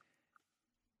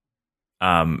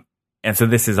 And so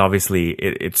this is obviously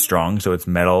it's strong, so it's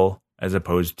metal as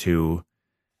opposed to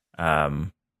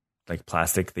like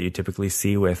plastic that you typically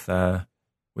see with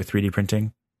 3D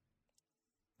printing.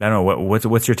 I don't know,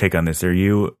 what's your take on this? Are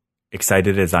you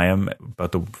excited as I am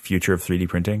about the future of 3D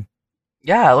printing?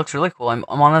 Yeah, it looks really cool. I'm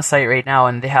on the site right now,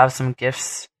 and they have some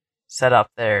GIFs set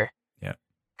up there. Yeah,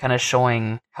 kind of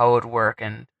showing how it would work,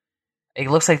 and it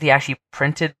looks like they actually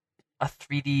printed a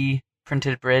 3D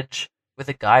printed bridge with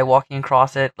a guy walking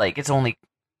across it. Like, it's only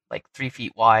like 3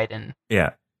 feet wide, and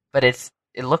but it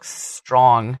looks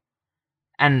strong.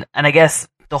 And I guess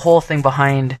the whole thing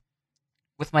behind,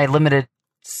 with my limited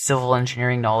civil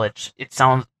engineering knowledge,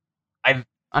 I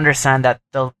understand that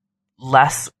the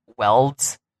less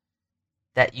welds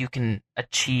that you can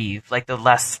achieve, like the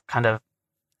less kind of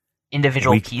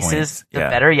individual weak pieces, points, the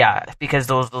better. Yeah, because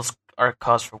those are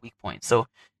cause for weak points. So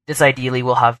this ideally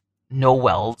will have no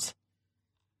welds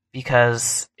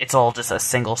because it's all just a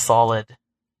single solid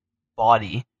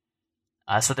body.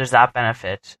 So there's that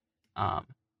benefit.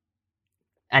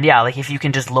 And yeah, like if you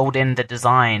can just load in the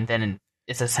design, then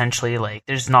it's essentially like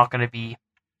there's not going to be,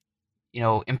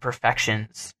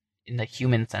 imperfections in the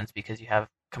human sense because you have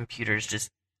computers just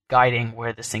guiding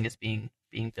where this thing is being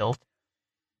built.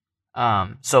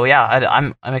 So yeah,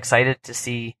 I'm excited to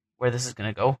see where this is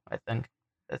going to go. I think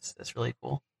that's really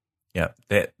cool. Yeah,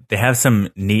 they have some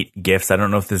neat GIFs. I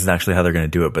don't know if this is actually how they're going to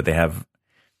do it, but they have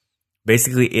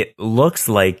basically, it looks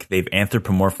like they've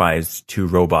anthropomorphized 2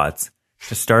 robots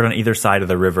to start on either side of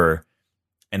the river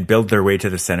and build their way to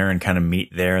the center and kind of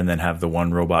meet there, and then have the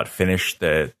one robot finish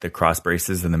the cross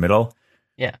braces in the middle.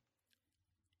 Yeah.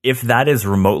 If that is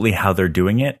remotely how they're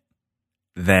doing it,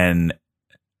 then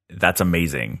that's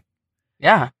amazing.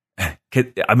 Yeah.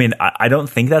 I mean, I don't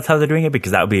think that's how they're doing it,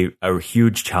 because that would be a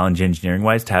huge challenge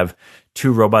engineering-wise to have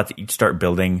 2 robots each start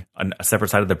building a separate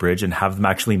side of the bridge and have them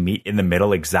actually meet in the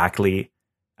middle exactly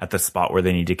at the spot where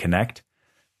they need to connect.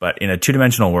 But in a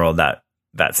 2-dimensional world,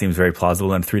 that seems very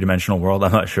plausible. In a 3-dimensional world,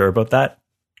 I'm not sure about that.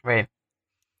 Right.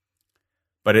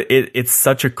 But it's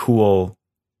such a cool,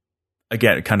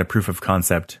 again, kind of proof of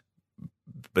concept.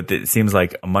 But it seems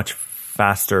like a much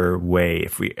faster way,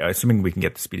 assuming we can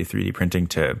get the speed of 3D printing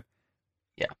to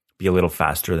be a little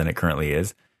faster than it currently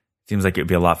is. It seems like it would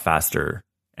be a lot faster.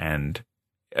 And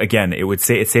again, it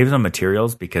saves on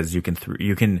materials, because when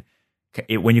you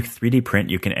 3D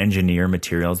print, you can engineer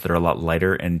materials that are a lot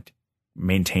lighter and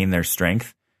maintain their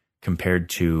strength compared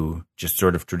to just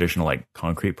sort of traditional like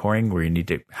concrete pouring, where you need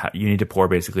to pour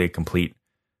basically a complete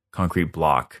concrete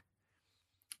block,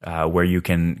 where you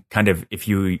can kind of, if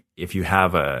you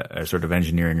have a sort of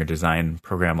engineering or design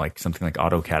program like something like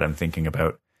AutoCAD, I'm thinking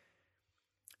about,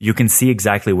 you can see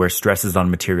exactly where stresses on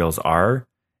materials are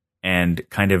and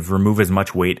kind of remove as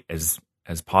much weight as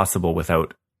possible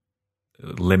without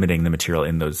limiting the material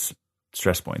in those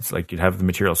stress points. Like, you'd have the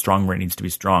material strong where it needs to be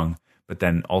strong, but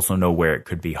then also know where it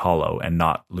could be hollow and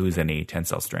not lose any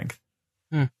tensile strength.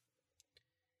 Yeah,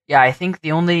 I think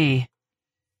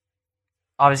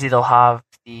obviously they'll have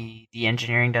the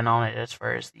engineering done on it as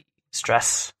far as the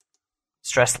stress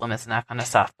limits and that kind of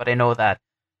stuff. But I know that,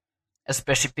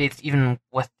 especially even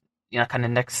with kind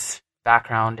of Nick's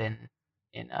background in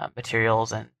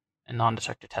materials and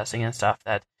non-destructive testing and stuff,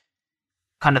 that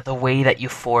kind of the way that you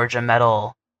forge a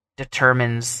metal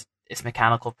determines its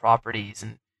mechanical properties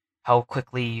and how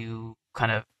quickly you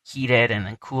kind of heat it and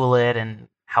then cool it and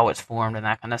how it's formed and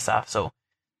that kind of stuff. So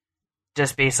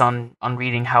just based on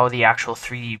reading how the actual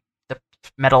the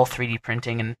metal 3D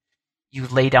printing, and you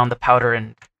lay down the powder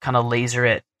and kind of laser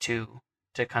it to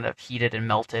kind of heat it and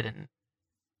melt it and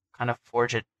kind of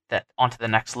forge it onto the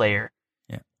next layer.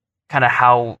 Yeah. Kind of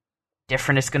how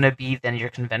different it's going to be than your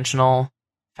conventional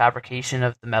fabrication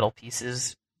of the metal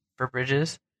pieces for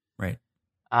bridges. Right.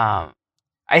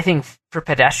 I think for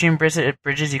pedestrian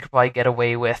bridges, you could probably get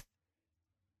away with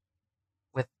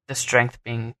the strength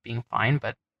being fine,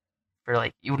 but for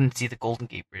you wouldn't see the Golden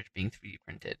Gate Bridge being 3D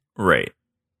printed. Right.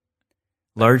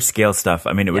 Large scale stuff.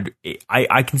 I mean,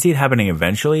 I can see it happening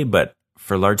eventually, but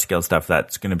for large scale stuff,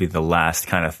 that's going to be the last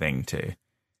kind of thing to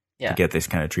to get this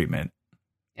kind of treatment.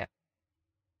 Yeah.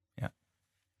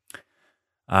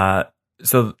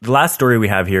 So the last story we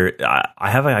have here, I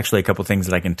have actually a couple things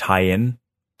that I can tie in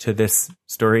to this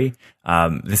story.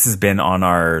 This has been on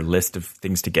our list of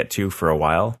things to get to for a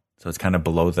while. So it's kind of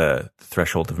below the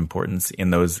threshold of importance in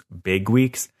those big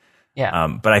weeks. Yeah.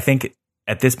 But I think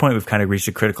at this point, we've kind of reached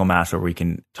a critical mass where we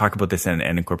can talk about this and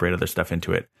incorporate other stuff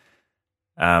into it.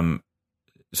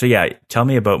 So yeah, tell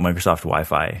me about Microsoft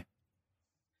Wi-Fi.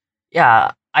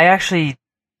 Yeah, I actually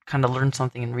kind of learned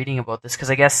something in reading about this because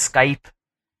I guess Skype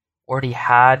already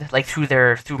had, like through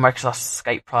Microsoft's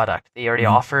Skype product, they already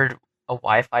offered a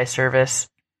Wi-Fi service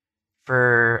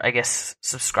for, I guess,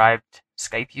 subscribed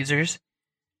Skype users.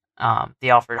 They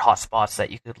offered hotspots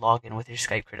that you could log in with your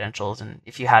Skype credentials, and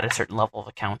if you had a certain level of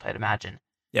account, I'd imagine.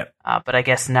 Yep. But I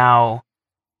guess now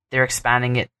they're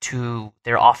expanding it to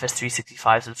their Office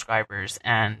 365 subscribers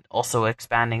and also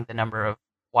expanding the number of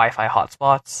Wi-Fi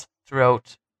hotspots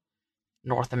throughout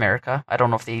North America. I don't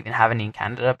know if they even have any in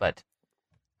Canada, but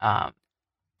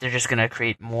they're just going to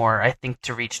create more, I think,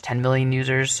 to reach 10 million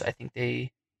users. I think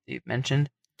they mentioned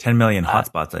 10 million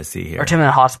hotspots I see here. Or 10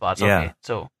 million hotspots. Okay. Yeah.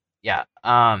 So yeah.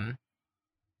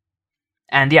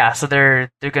 And yeah, so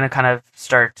they're going to kind of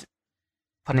start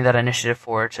putting that initiative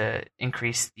forward to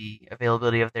increase the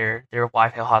availability of their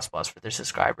Wi-Fi hotspots for their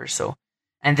subscribers. So,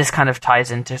 and this kind of ties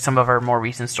into some of our more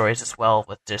recent stories as well,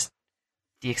 with just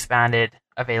the expanded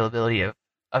availability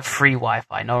of free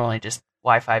Wi-Fi, not only just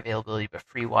Wi-Fi availability, but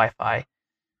free Wi-Fi,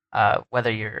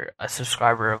 whether you're a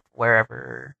subscriber of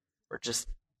wherever or just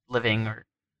living or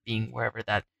being wherever,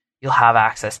 that you'll have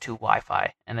access to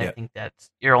Wi-Fi. And I think that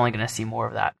you're only going to see more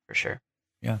of that for sure.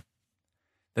 Yeah.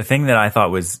 The thing that I thought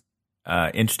was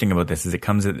interesting about this is it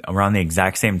comes at around the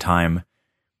exact same time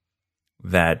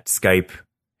that Skype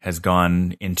has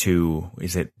gone into,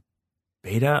 is it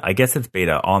beta? I guess it's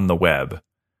beta on the web,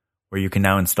 where you can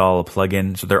now install a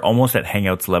plugin. So they're almost at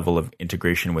Hangouts level of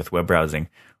integration with web browsing.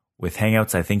 With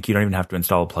Hangouts, I think you don't even have to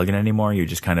install a plugin anymore. You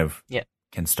just kind of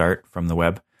can start from the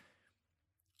web.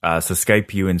 So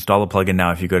Skype, you install a plugin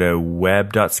now. If you go to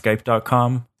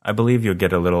web.skype.com, I believe you'll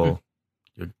get a little,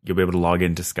 you'll be able to log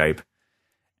into Skype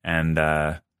and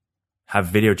have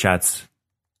video chats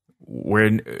where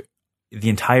the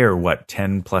entire,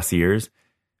 10 plus years,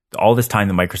 all this time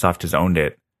that Microsoft has owned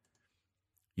it,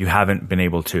 you haven't been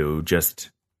able to just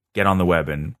get on the web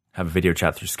and have a video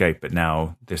chat through Skype. But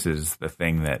now this is the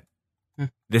thing that,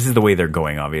 this is the way they're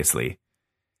going, obviously.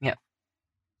 Yeah.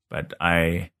 But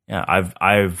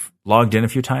I've logged in a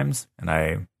few times and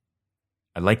I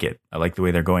like it. I like the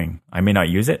way they're going. I may not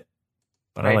use it,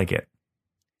 but I like it.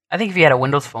 I think if you had a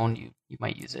Windows phone, you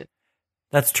might use it.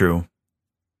 That's true.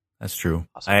 That's true.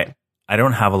 Possibly. I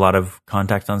don't have a lot of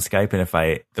contacts on Skype,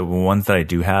 and the ones that I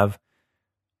do have,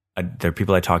 they're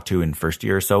people I talked to in first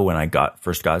year or so when I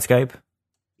first got Skype.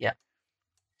 Yeah.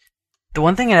 The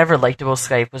one thing I never liked about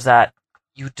Skype was that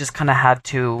you just kind of had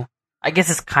to, I guess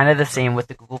it's kind of the same with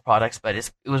the Google products, but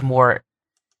it was more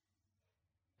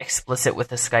explicit with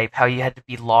the Skype, how you had to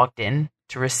be logged in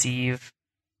to receive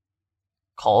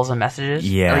calls and messages.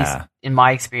 Yeah. At least in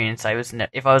my experience,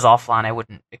 if I was offline, I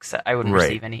wouldn't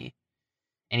receive any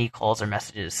calls or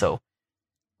messages. So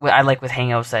I like with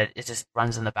Hangouts that it just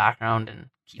runs in the background and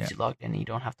keeps you logged in. You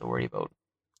don't have to worry about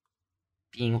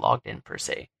being logged in per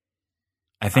se.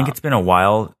 I think it's been a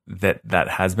while that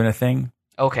has been a thing.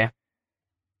 Okay.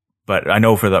 But I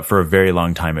know for a very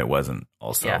long time it wasn't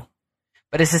also. Yeah.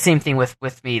 But it's the same thing with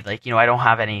me. Like, I don't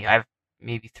have any. I have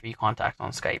maybe 3 contacts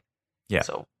on Skype. Yeah.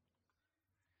 So,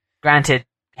 granted,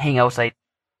 Hangouts, I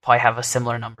probably have a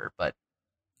similar number, but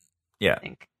I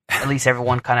think at least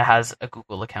everyone kind of has a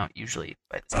Google account usually.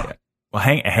 By this point. Well,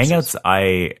 Hangouts,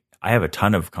 I have a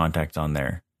ton of contacts on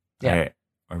there. Yeah.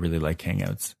 I really like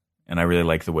Hangouts, and I really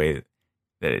like the way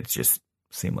that it's just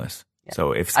seamless. Yeah.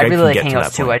 So if Skype I really like can get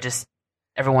Hangouts to that too.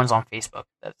 Everyone's on Facebook.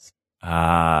 That's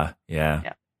yeah.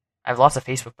 I have lots of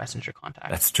Facebook Messenger contacts.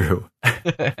 That's true.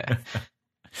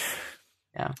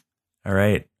 Yeah. All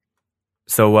right.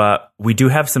 So we do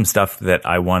have some stuff that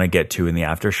I want to get to in the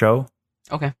after show.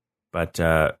 Okay. But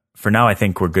for now, I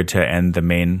think we're good to end the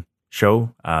main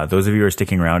show. Those of you who are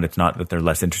sticking around, it's not that they're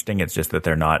less interesting. It's just that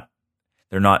they're not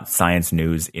science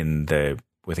news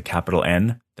with a capital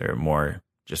N. They're more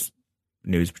just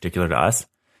news particular to us.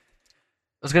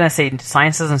 I was going to say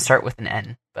science doesn't start with an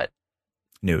N, but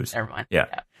news. Never mind. Yeah.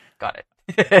 Got it.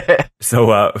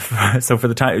 So for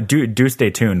the time, do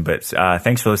stay tuned. But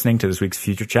thanks for listening to this week's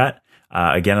Future Chat.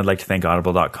 Again, I'd like to thank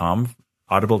audible.com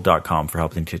for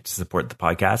helping to support the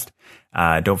podcast.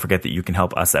 Don't forget that you can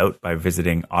help us out by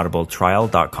visiting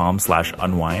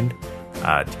audibletrial.com/unwind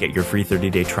to get your free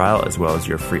 30-day trial as well as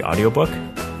your free audiobook.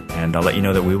 And I'll let you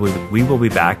know that we will be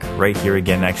back right here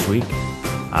again next week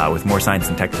with more science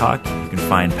and tech talk. You can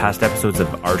find past episodes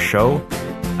of our show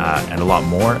and a lot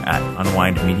more at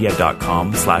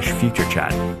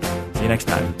unwindmedia.com/futurechat. See you next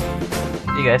time.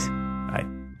 See you guys. Bye.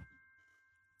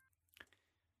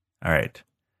 All right.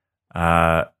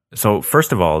 So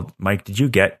first of all, Mike, did you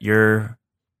get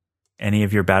any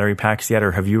of your battery packs yet,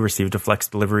 or have you received a flex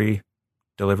delivery?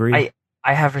 I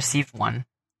have received one.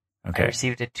 Okay. I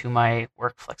received it to my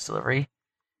work flex delivery.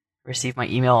 I received my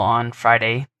email on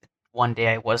Friday. One day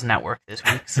I wasn't at work this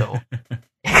week, so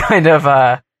it kind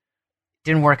of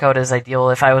didn't work out as ideal.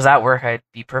 If I was at work, I'd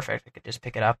be perfect. I could just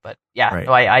pick it up. But yeah, right.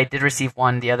 No, I did receive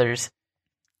one. The others,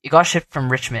 it got shipped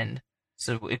from Richmond,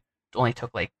 so it only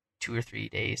took like 2 or 3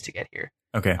 days to get here.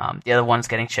 Okay. The other one's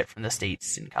getting shipped from the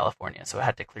States in California, so I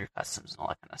had to clear customs and all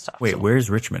that kind of stuff. Wait,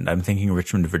 where's Richmond? I'm thinking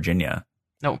Richmond, Virginia.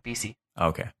 No, BC. Oh,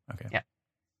 okay. Yeah.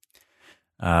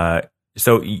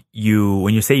 So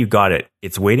when you say you got it,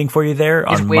 it's waiting for you there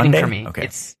on Monday? It's waiting for me. Okay.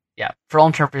 For all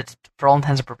intents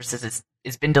and purposes,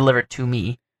 it's been delivered to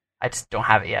me. I just don't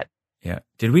have it yet. Yeah.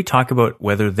 Did we talk about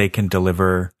whether they can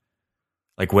deliver,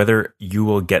 like whether you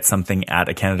will get something at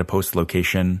a Canada Post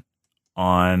location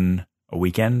on a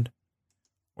weekend?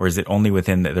 Or is it only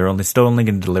they're still only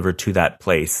going to deliver to that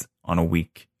place on a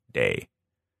weekday?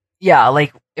 Yeah,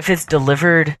 like if it's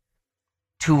delivered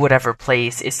to whatever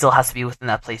place, it still has to be within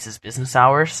that place's business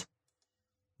hours.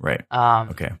 Right.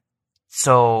 Okay.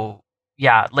 So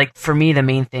yeah, like for me, the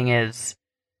main thing is,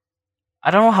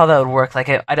 I don't know how that would work. Like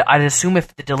I'd assume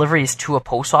if the delivery is to a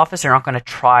post office, they're not going to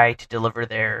try to deliver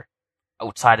there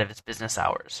outside of its business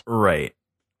hours. Right.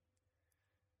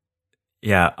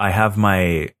 Yeah, I have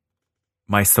my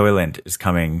Soylent is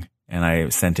coming, and I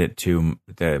sent it to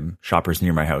the Shoppers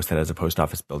near my house that has a post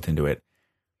office built into it.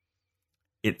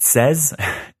 It says,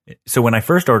 so when I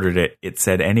first ordered it, it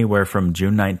said anywhere from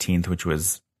June 19th, which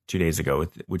was 2 days ago,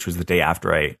 which was the day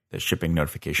after the shipping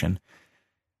notification,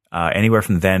 anywhere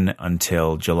from then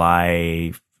until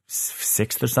July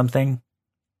 6th or something,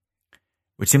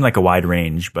 which seemed like a wide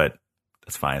range, but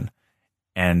that's fine.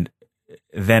 And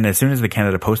then as soon as the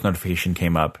Canada Post notification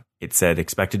came up, it said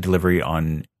expected delivery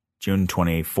on June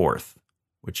 24th,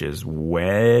 which is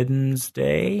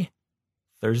Wednesday.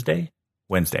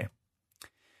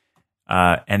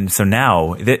 And so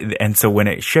now, and so when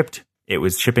it shipped, it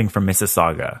was shipping from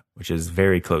Mississauga, which is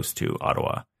very close to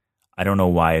Ottawa. I don't know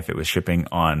why, if it was shipping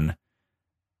on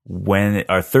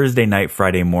Thursday night,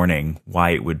 Friday morning,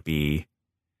 why it would be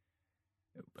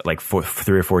like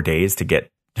 3 or 4 days to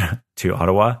get to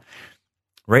Ottawa.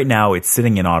 Right now, it's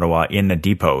sitting in Ottawa in a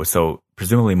depot, so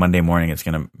presumably Monday morning it's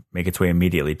going to make its way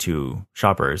immediately to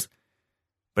Shoppers.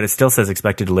 But it still says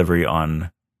expected delivery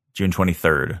on June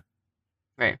 23rd.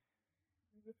 Right.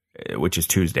 Which is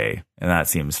Tuesday, and that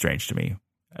seems strange to me.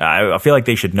 I feel like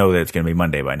they should know that it's going to be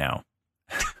Monday by now.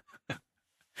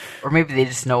 Or maybe they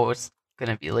just know it's going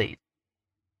to be late.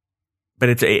 But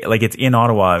it's in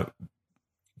Ottawa,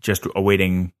 just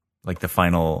awaiting like the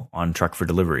final on truck for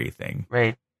delivery thing.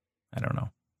 Right. I don't know.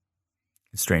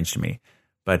 It's strange to me.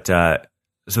 But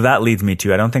so that leads me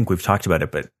to, I don't think we've talked about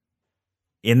it, but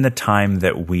in the time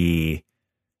that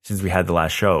since we had the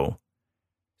last show,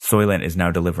 Soylent is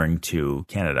now delivering to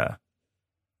Canada.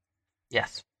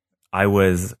 Yes.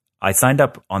 I signed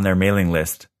up on their mailing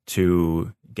list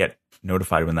to get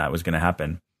notified when that was going to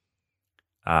happen.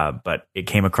 But it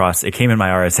came in my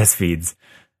RSS feeds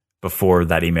before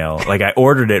that email. Like I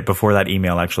ordered it before that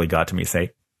email actually got to me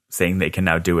saying they can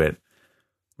now do it,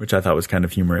 which I thought was kind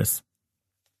of humorous.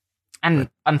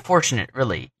 And unfortunate,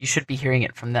 really. You should be hearing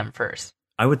it from them first.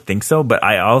 I would think so, but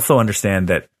I also understand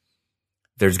that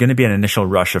there's going to be an initial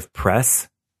rush of press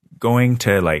going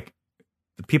to, like,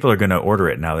 the people are going to order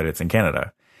it now that it's in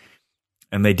Canada.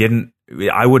 And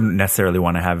I wouldn't necessarily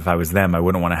want to have, if I was them, I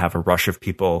wouldn't want to have a rush of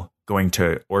people going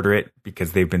to order it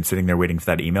because they've been sitting there waiting for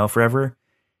that email forever.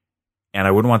 And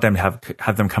I wouldn't want them to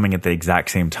have them coming at the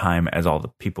exact same time as all the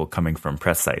people coming from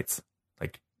press sites,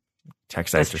 like tech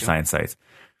sites or science sites.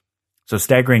 So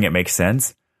staggering it makes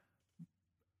sense.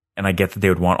 And I get that they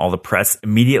would want all the press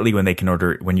immediately when you can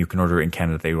order it in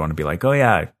Canada. They want to be like, oh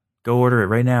yeah, go order it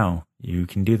right now. You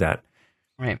can do that.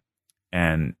 Right.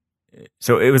 And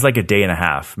so it was like a day and a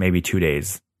half, maybe 2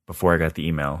 days before I got the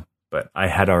email, but I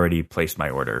had already placed my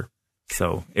order.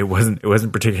 So it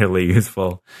wasn't particularly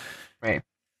useful. Right.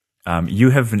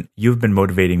 You've been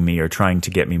motivating me or trying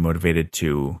to get me motivated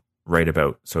to write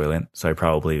about Soylent. So I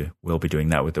probably will be doing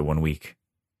that with the 1 week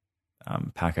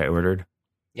pack I ordered.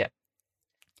 Yeah.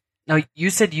 Now you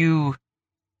said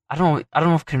I don't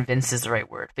know if convinced is the right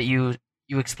word, but you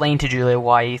explained to Julia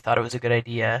why you thought it was a good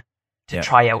idea to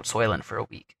try out Soylent for a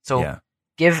week. So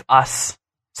give us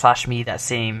 / me that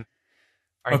same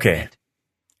argument. Okay.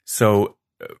 So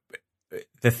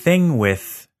the thing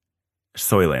with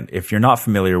Soylent, if you're not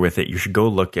familiar with it, you should go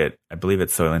look at, I believe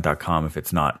it's Soylent.com. If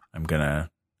it's not, I'm going to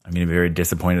be very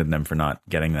disappointed in them for not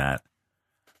getting that.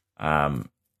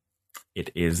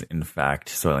 It is in fact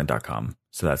Soylent.com.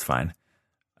 So that's fine.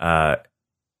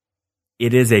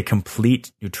 It is a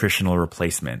complete nutritional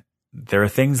replacement. There are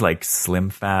things like Slim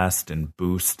Fast and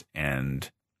Boost, and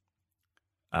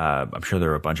I'm sure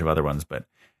there are a bunch of other ones, but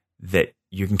that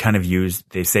you can kind of use.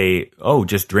 They say, oh,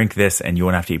 just drink this and you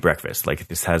won't have to eat breakfast. Like,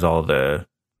 this has all the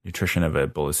nutrition of a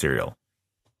bowl of cereal.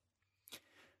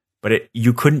 But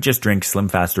you couldn't just drink Slim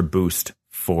Fast or Boost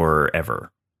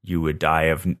forever. You would die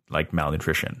of like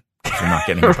malnutrition. You're not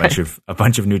getting Right. a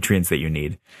bunch of nutrients that you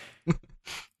need.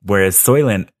 Whereas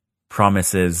Soylent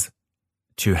promises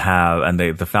to have, and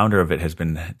the founder of it has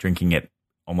been drinking it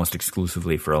almost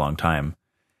exclusively for a long time.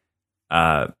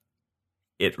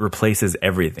 It replaces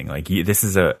everything. Like, this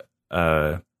is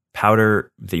a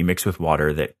powder that you mix with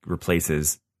water that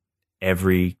replaces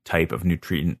every type of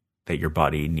nutrient that your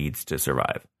body needs to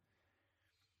survive.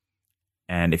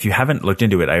 And if you haven't looked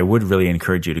into it, I would really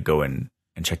encourage you to go and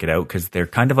check it out, because they're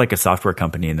kind of like a software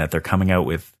company in that they're coming out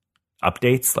with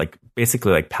updates, like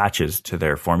basically like patches to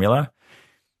their formula.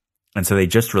 And so they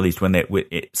just released,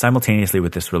 simultaneously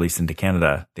with this release into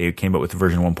Canada, they came out with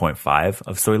version 1.5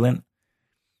 of Soylent.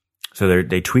 So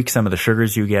they tweak some of the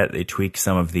sugars you get. They tweak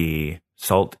some of the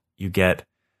salt you get.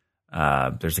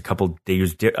 There's they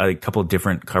use a couple of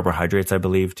different carbohydrates, I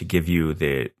believe, to give you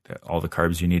all the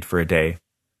carbs you need for a day.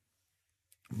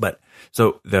 But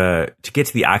so to get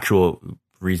to the actual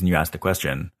reason you asked the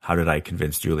question, how did I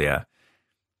convince Julia?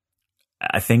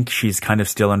 I think she's kind of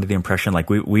still under the impression, like,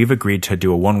 we've agreed to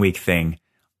do a 1 week thing.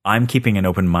 I'm keeping an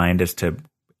open mind as to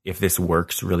if this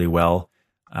works really well.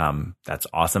 That's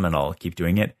awesome, and I'll keep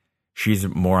doing it. She's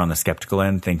more on the skeptical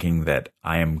end, thinking that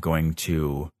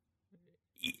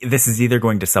this is either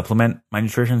going to supplement my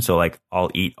nutrition. So like, I'll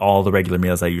eat all the regular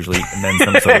meals I usually eat and then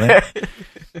some Soylent.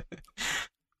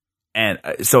 And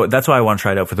so that's why I want to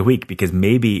try it out for the week, because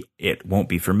maybe it won't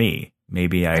be for me.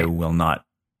 Maybe I will not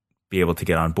be able to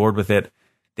get on board with it.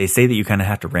 They say that you kind of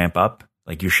have to ramp up.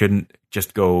 Like, you shouldn't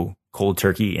just go cold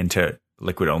turkey into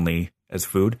liquid only as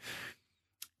food.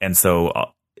 And so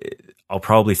I'll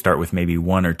probably start with maybe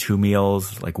 1 or 2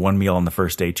 meals, like 1 meal on the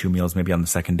first day, 2 meals maybe on the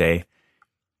second day.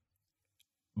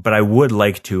 But I would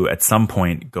like to, at some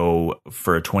point, go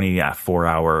for a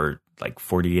 24-hour, like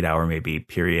 48-hour maybe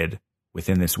period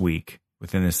within this week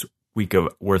of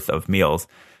worth of meals,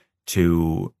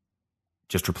 to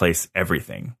just replace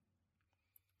everything.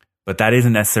 But that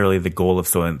isn't necessarily the goal of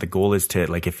Soylent. The goal is to,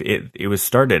 like, if it was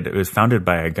founded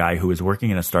by a guy who was working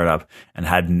in a startup and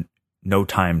had no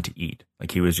time to eat.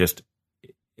 Like,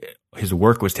 his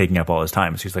work was taking up all his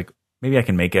time. So he's like, maybe I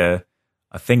can make a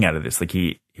thing out of this. Like,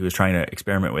 he was trying to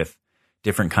experiment with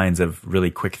different kinds of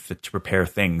really quick to prepare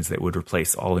things that would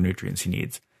replace all the nutrients he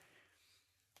needs.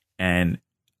 And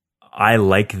I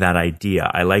like that idea.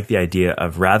 I like the idea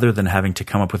of, rather than having to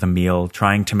come up with a meal,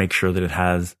 trying to make sure that it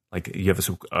has, like, you have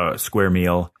a square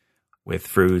meal with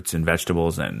fruits and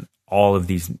vegetables and all of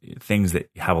these things that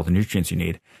have all the nutrients you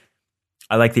need.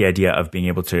 I like the idea of being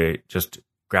able to just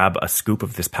grab a scoop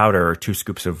of this powder or 2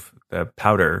 scoops of the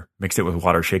powder, mix it with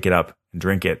water, shake it up, and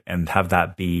drink it, and have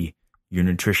that be your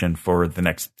nutrition for the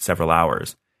next several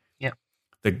hours. Yeah.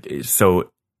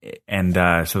 So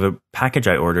the package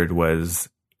I ordered was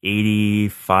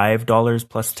 $85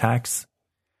 plus tax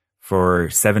for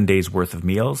 7 days worth of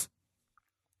meals,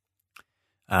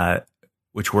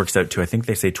 which works out to, I think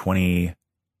they say 20.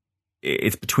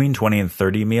 It's between 20 and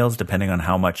 30 meals, depending on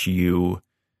how much you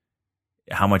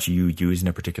use in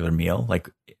a particular meal. Like,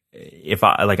 if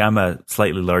I'm a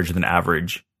slightly larger than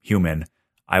average human,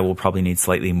 I will probably need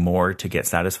slightly more to get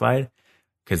satisfied,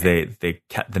 because the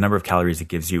number of calories it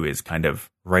gives you is kind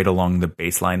of right along the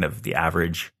baseline of the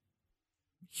average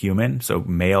human. So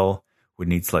male would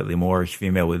need slightly more,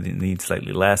 female would need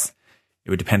slightly less.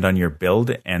 It would depend on your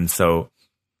build. And so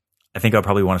I think I'll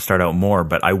probably want to start out more,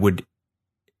 but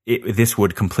this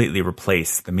would completely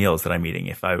replace the meals that I'm eating.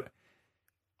 If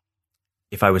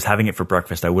I was having it for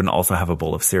breakfast, I wouldn't also have a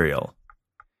bowl of cereal.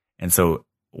 And so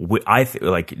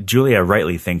like, Julia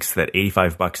rightly thinks that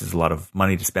 $85 is a lot of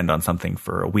money to spend on something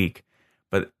for a week.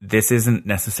 But this isn't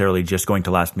necessarily just going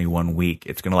to last me 1 week.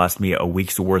 It's going to last me a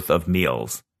week's worth of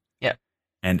meals. Yeah.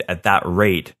 And at that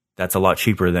rate, that's a lot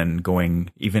cheaper than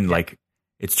going, even like,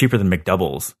 it's cheaper than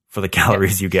McDoubles for the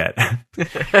calories you get.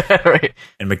 Right.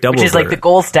 And McDoubles, which is like the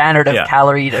gold standard of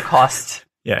calorie to cost.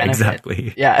 Yeah, benefit.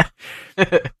 Exactly. Yeah.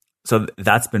 So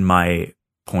that's been my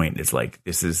point, is like,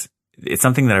 it's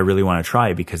something that I really want to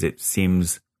try because it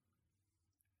seems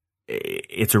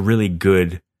it's a really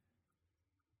good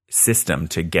system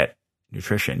to get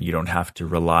nutrition. You don't have to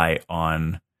rely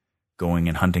on going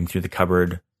and hunting through the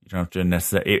cupboard. You don't have to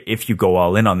necessarily, if you go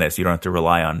all in on this, you don't have to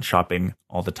rely on shopping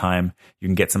all the time. You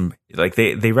can get some, like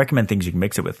they recommend things you can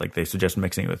mix it with. Like they suggest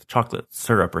mixing it with chocolate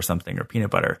syrup or something, or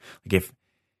peanut butter. Like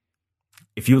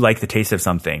if you like the taste of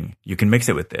something, you can mix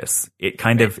it with this.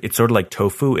 It's sort of like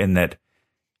tofu in that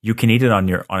you can eat it on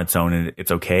its own and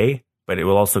it's okay, but it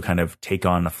will also kind of take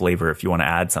on a flavor if you want to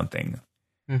add something.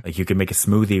 Like you could make a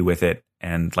smoothie with it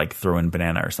and like throw in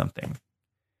banana or something.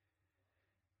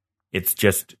 It's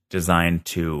just designed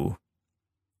to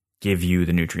give you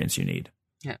the nutrients you need.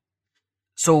 Yeah.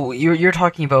 So you're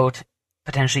talking about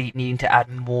potentially needing to add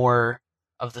more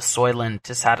of the Soylent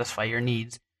to satisfy your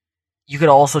needs. You could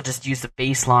also just use the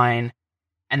baseline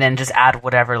and then just add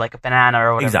whatever, like a banana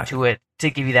or whatever to it to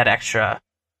give you that extra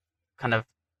kind of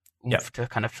oomph to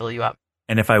kind of fill you up.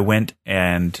 And if I went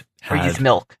and or use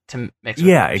milk to mix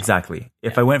with exactly.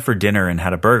 If I went for dinner and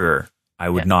had a burger, I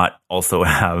would not also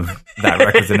have that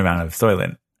requisite amount of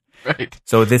Soylent. Right.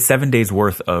 So this 7 days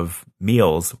worth of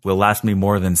meals will last me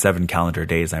more than 7 calendar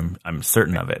days. I'm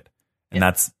certain of it. And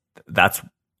that's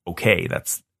okay.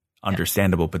 That's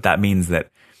understandable. But that means that,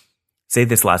 say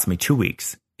this lasts me 2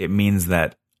 weeks, it means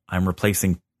that I'm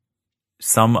replacing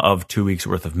some of 2 weeks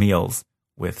worth of meals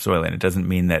with Soylent. It doesn't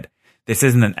mean that this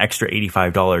isn't an extra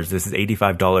 $85. This is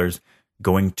 $85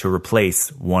 going to replace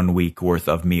 1 week worth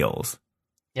of meals.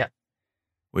 Yeah.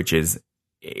 Which is,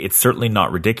 it's certainly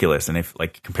not ridiculous. And if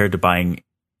like compared to buying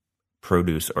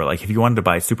produce, or like if you wanted to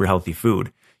buy super healthy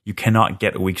food, you cannot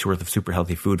get a week's worth of super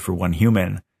healthy food for one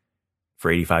human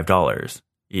for $85.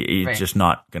 It's just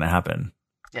not going to happen.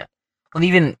 Yeah. Well,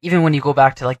 even when you go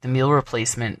back to like the meal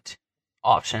replacement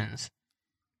options,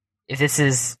 if this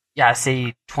is,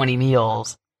 say 20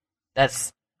 meals,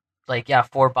 that's like,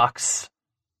 $4.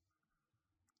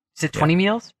 Is it 20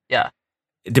 meals? Yeah.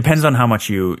 It depends on how much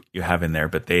you have in there,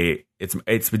 but it's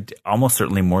almost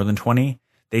certainly more than 20.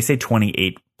 They say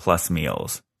 28 plus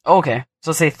meals. Oh, okay.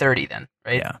 So say 30 then,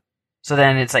 right? Yeah. So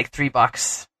then it's like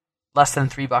 $3, less than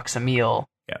 $3 a meal.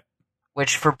 Yeah.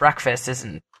 Which for breakfast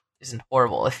isn't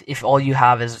horrible. If all you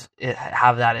have is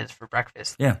for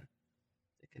breakfast. Yeah.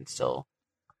 It can still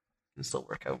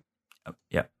work out.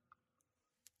 Yeah.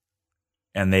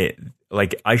 And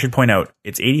I should point out,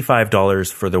 it's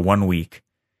 $85 for the 1 week.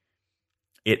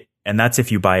 And that's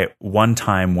if you buy it one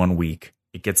time 1 week.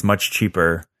 It gets much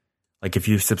cheaper. Like if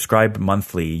you subscribe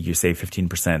monthly, you save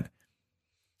 15%.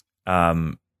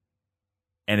 And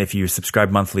if you subscribe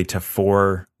monthly to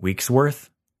 4 weeks worth,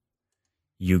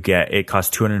 it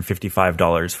costs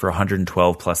 $255 for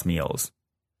 112 plus meals.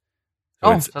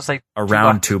 So it's like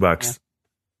around $2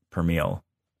 per meal.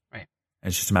 Right. And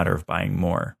it's just a matter of buying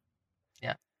more.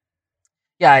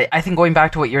 Yeah, I think going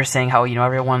back to what you were saying, how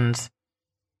everyone's,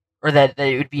 or that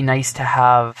it would be nice to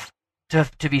have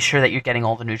to be sure that you're getting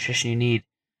all the nutrition you need.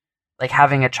 Like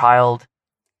having a child,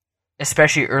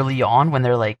 especially early on when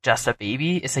they're like just a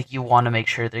baby, it's like you want to make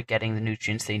sure they're getting the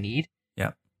nutrients they need.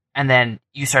 Yeah. And then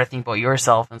you start thinking about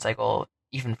yourself, and it's like, well,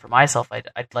 even for myself,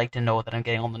 I'd like to know that I'm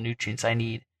getting all the nutrients I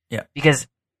need. Yeah. Because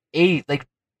like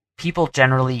people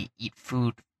generally eat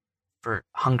food for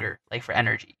hunger, like for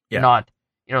energy. Yeah.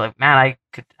 You're not, like, man, I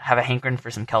could have a hankering for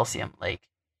some calcium. Like,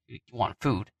 you want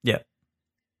food. Yeah.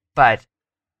 But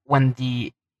when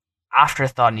the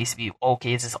afterthought needs to be,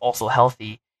 okay, is this also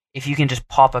healthy? If you can just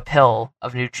pop a pill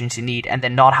of nutrients you need and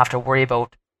then not have to worry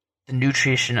about the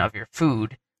nutrition of your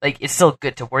food, like, it's still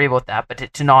good to worry about that, but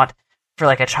to not, for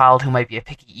like a child who might be a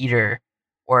picky eater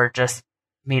or just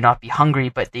may not be hungry,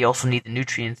 but they also need the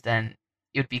nutrients, then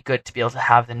it would be good to be able to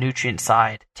have the nutrient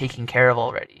side taken care of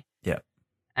already. Yeah.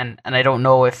 And I don't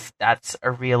know if that's a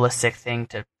realistic thing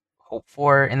to hope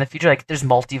for in the future. Like, there's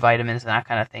multivitamins and that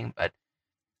kind of thing, but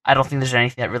I don't think there's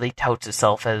anything that really touts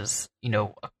itself as, a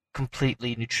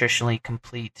completely nutritionally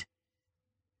complete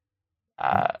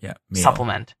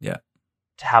supplement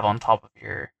to have on top of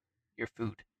your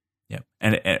food. Yeah.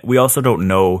 And we also don't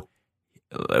know,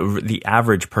 the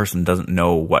average person doesn't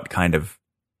know what kind of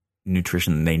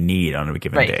nutrition they need on a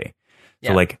given day.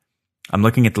 So like, I'm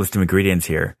looking at the list of ingredients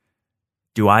here.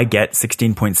 Do I get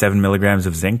 16.7 milligrams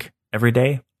of zinc every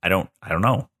day? I don't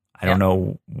know. I don't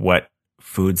know what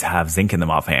foods have zinc in them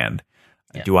offhand.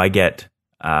 Yeah. Do I get,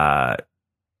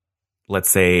 let's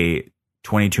say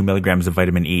 22 milligrams of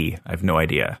vitamin E? I have no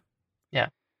idea. Yeah.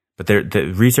 But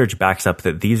the research backs up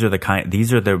that these are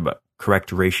the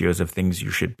correct ratios of things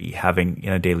you should be having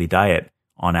in a daily diet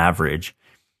on average.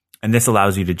 And this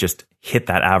allows you to just hit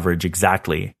that average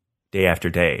exactly day after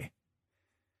day.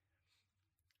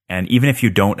 And even if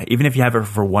you have it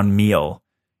for one meal,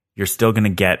 you're still going to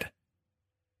get,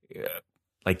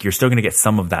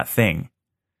 some of that thing.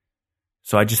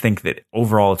 So I just think that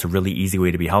overall, it's a really easy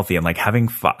way to be healthy. And like having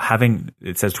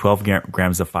it says 12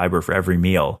 grams of fiber for every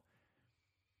meal,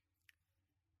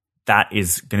 that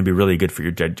is going to be really good for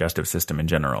your digestive system in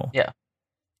general. Yeah.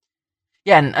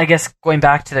 Yeah, and I guess going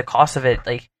back to the cost of it,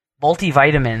 like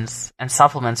multivitamins and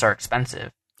supplements are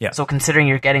expensive. Yeah. So considering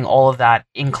you're getting all of that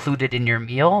included in your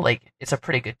meal, like it's a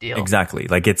pretty good deal. Exactly.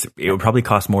 Like it would probably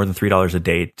cost more than $3 a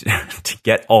day to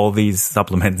get all these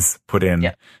supplements put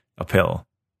in a pill.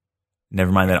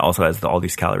 Never mind that it also has all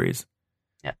these calories.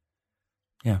 Yeah.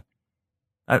 Yeah.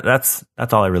 That's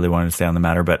all I really wanted to say on the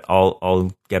matter, but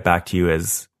I'll get back to you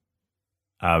as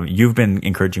you've been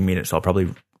encouraging me to, so I'll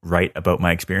probably write about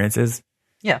my experiences.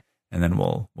 Yeah. And then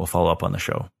we'll follow up on the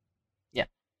show. Yeah.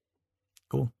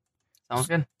 Cool. Sounds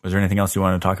good. Was there anything else you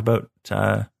want to talk about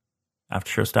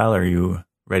after show style, or are you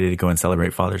ready to go and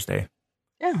celebrate Father's Day?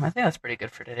 Yeah, I think that's pretty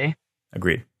good for today.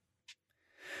 Agreed.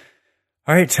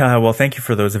 All right. Well, thank you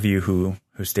for those of you who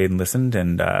stayed and listened,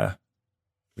 and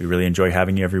we really enjoy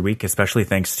having you every week, especially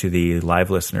thanks to the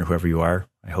live listener, whoever you are.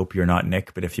 I hope you're not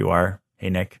Nick, but if you are, hey,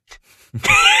 Nick.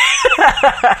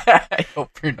 I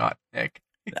hope you're not Nick.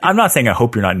 I'm not saying I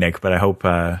hope you're not Nick, but I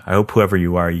hope whoever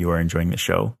you are enjoying the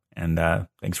show. And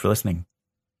thanks for listening.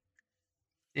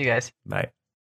 See you guys. Bye.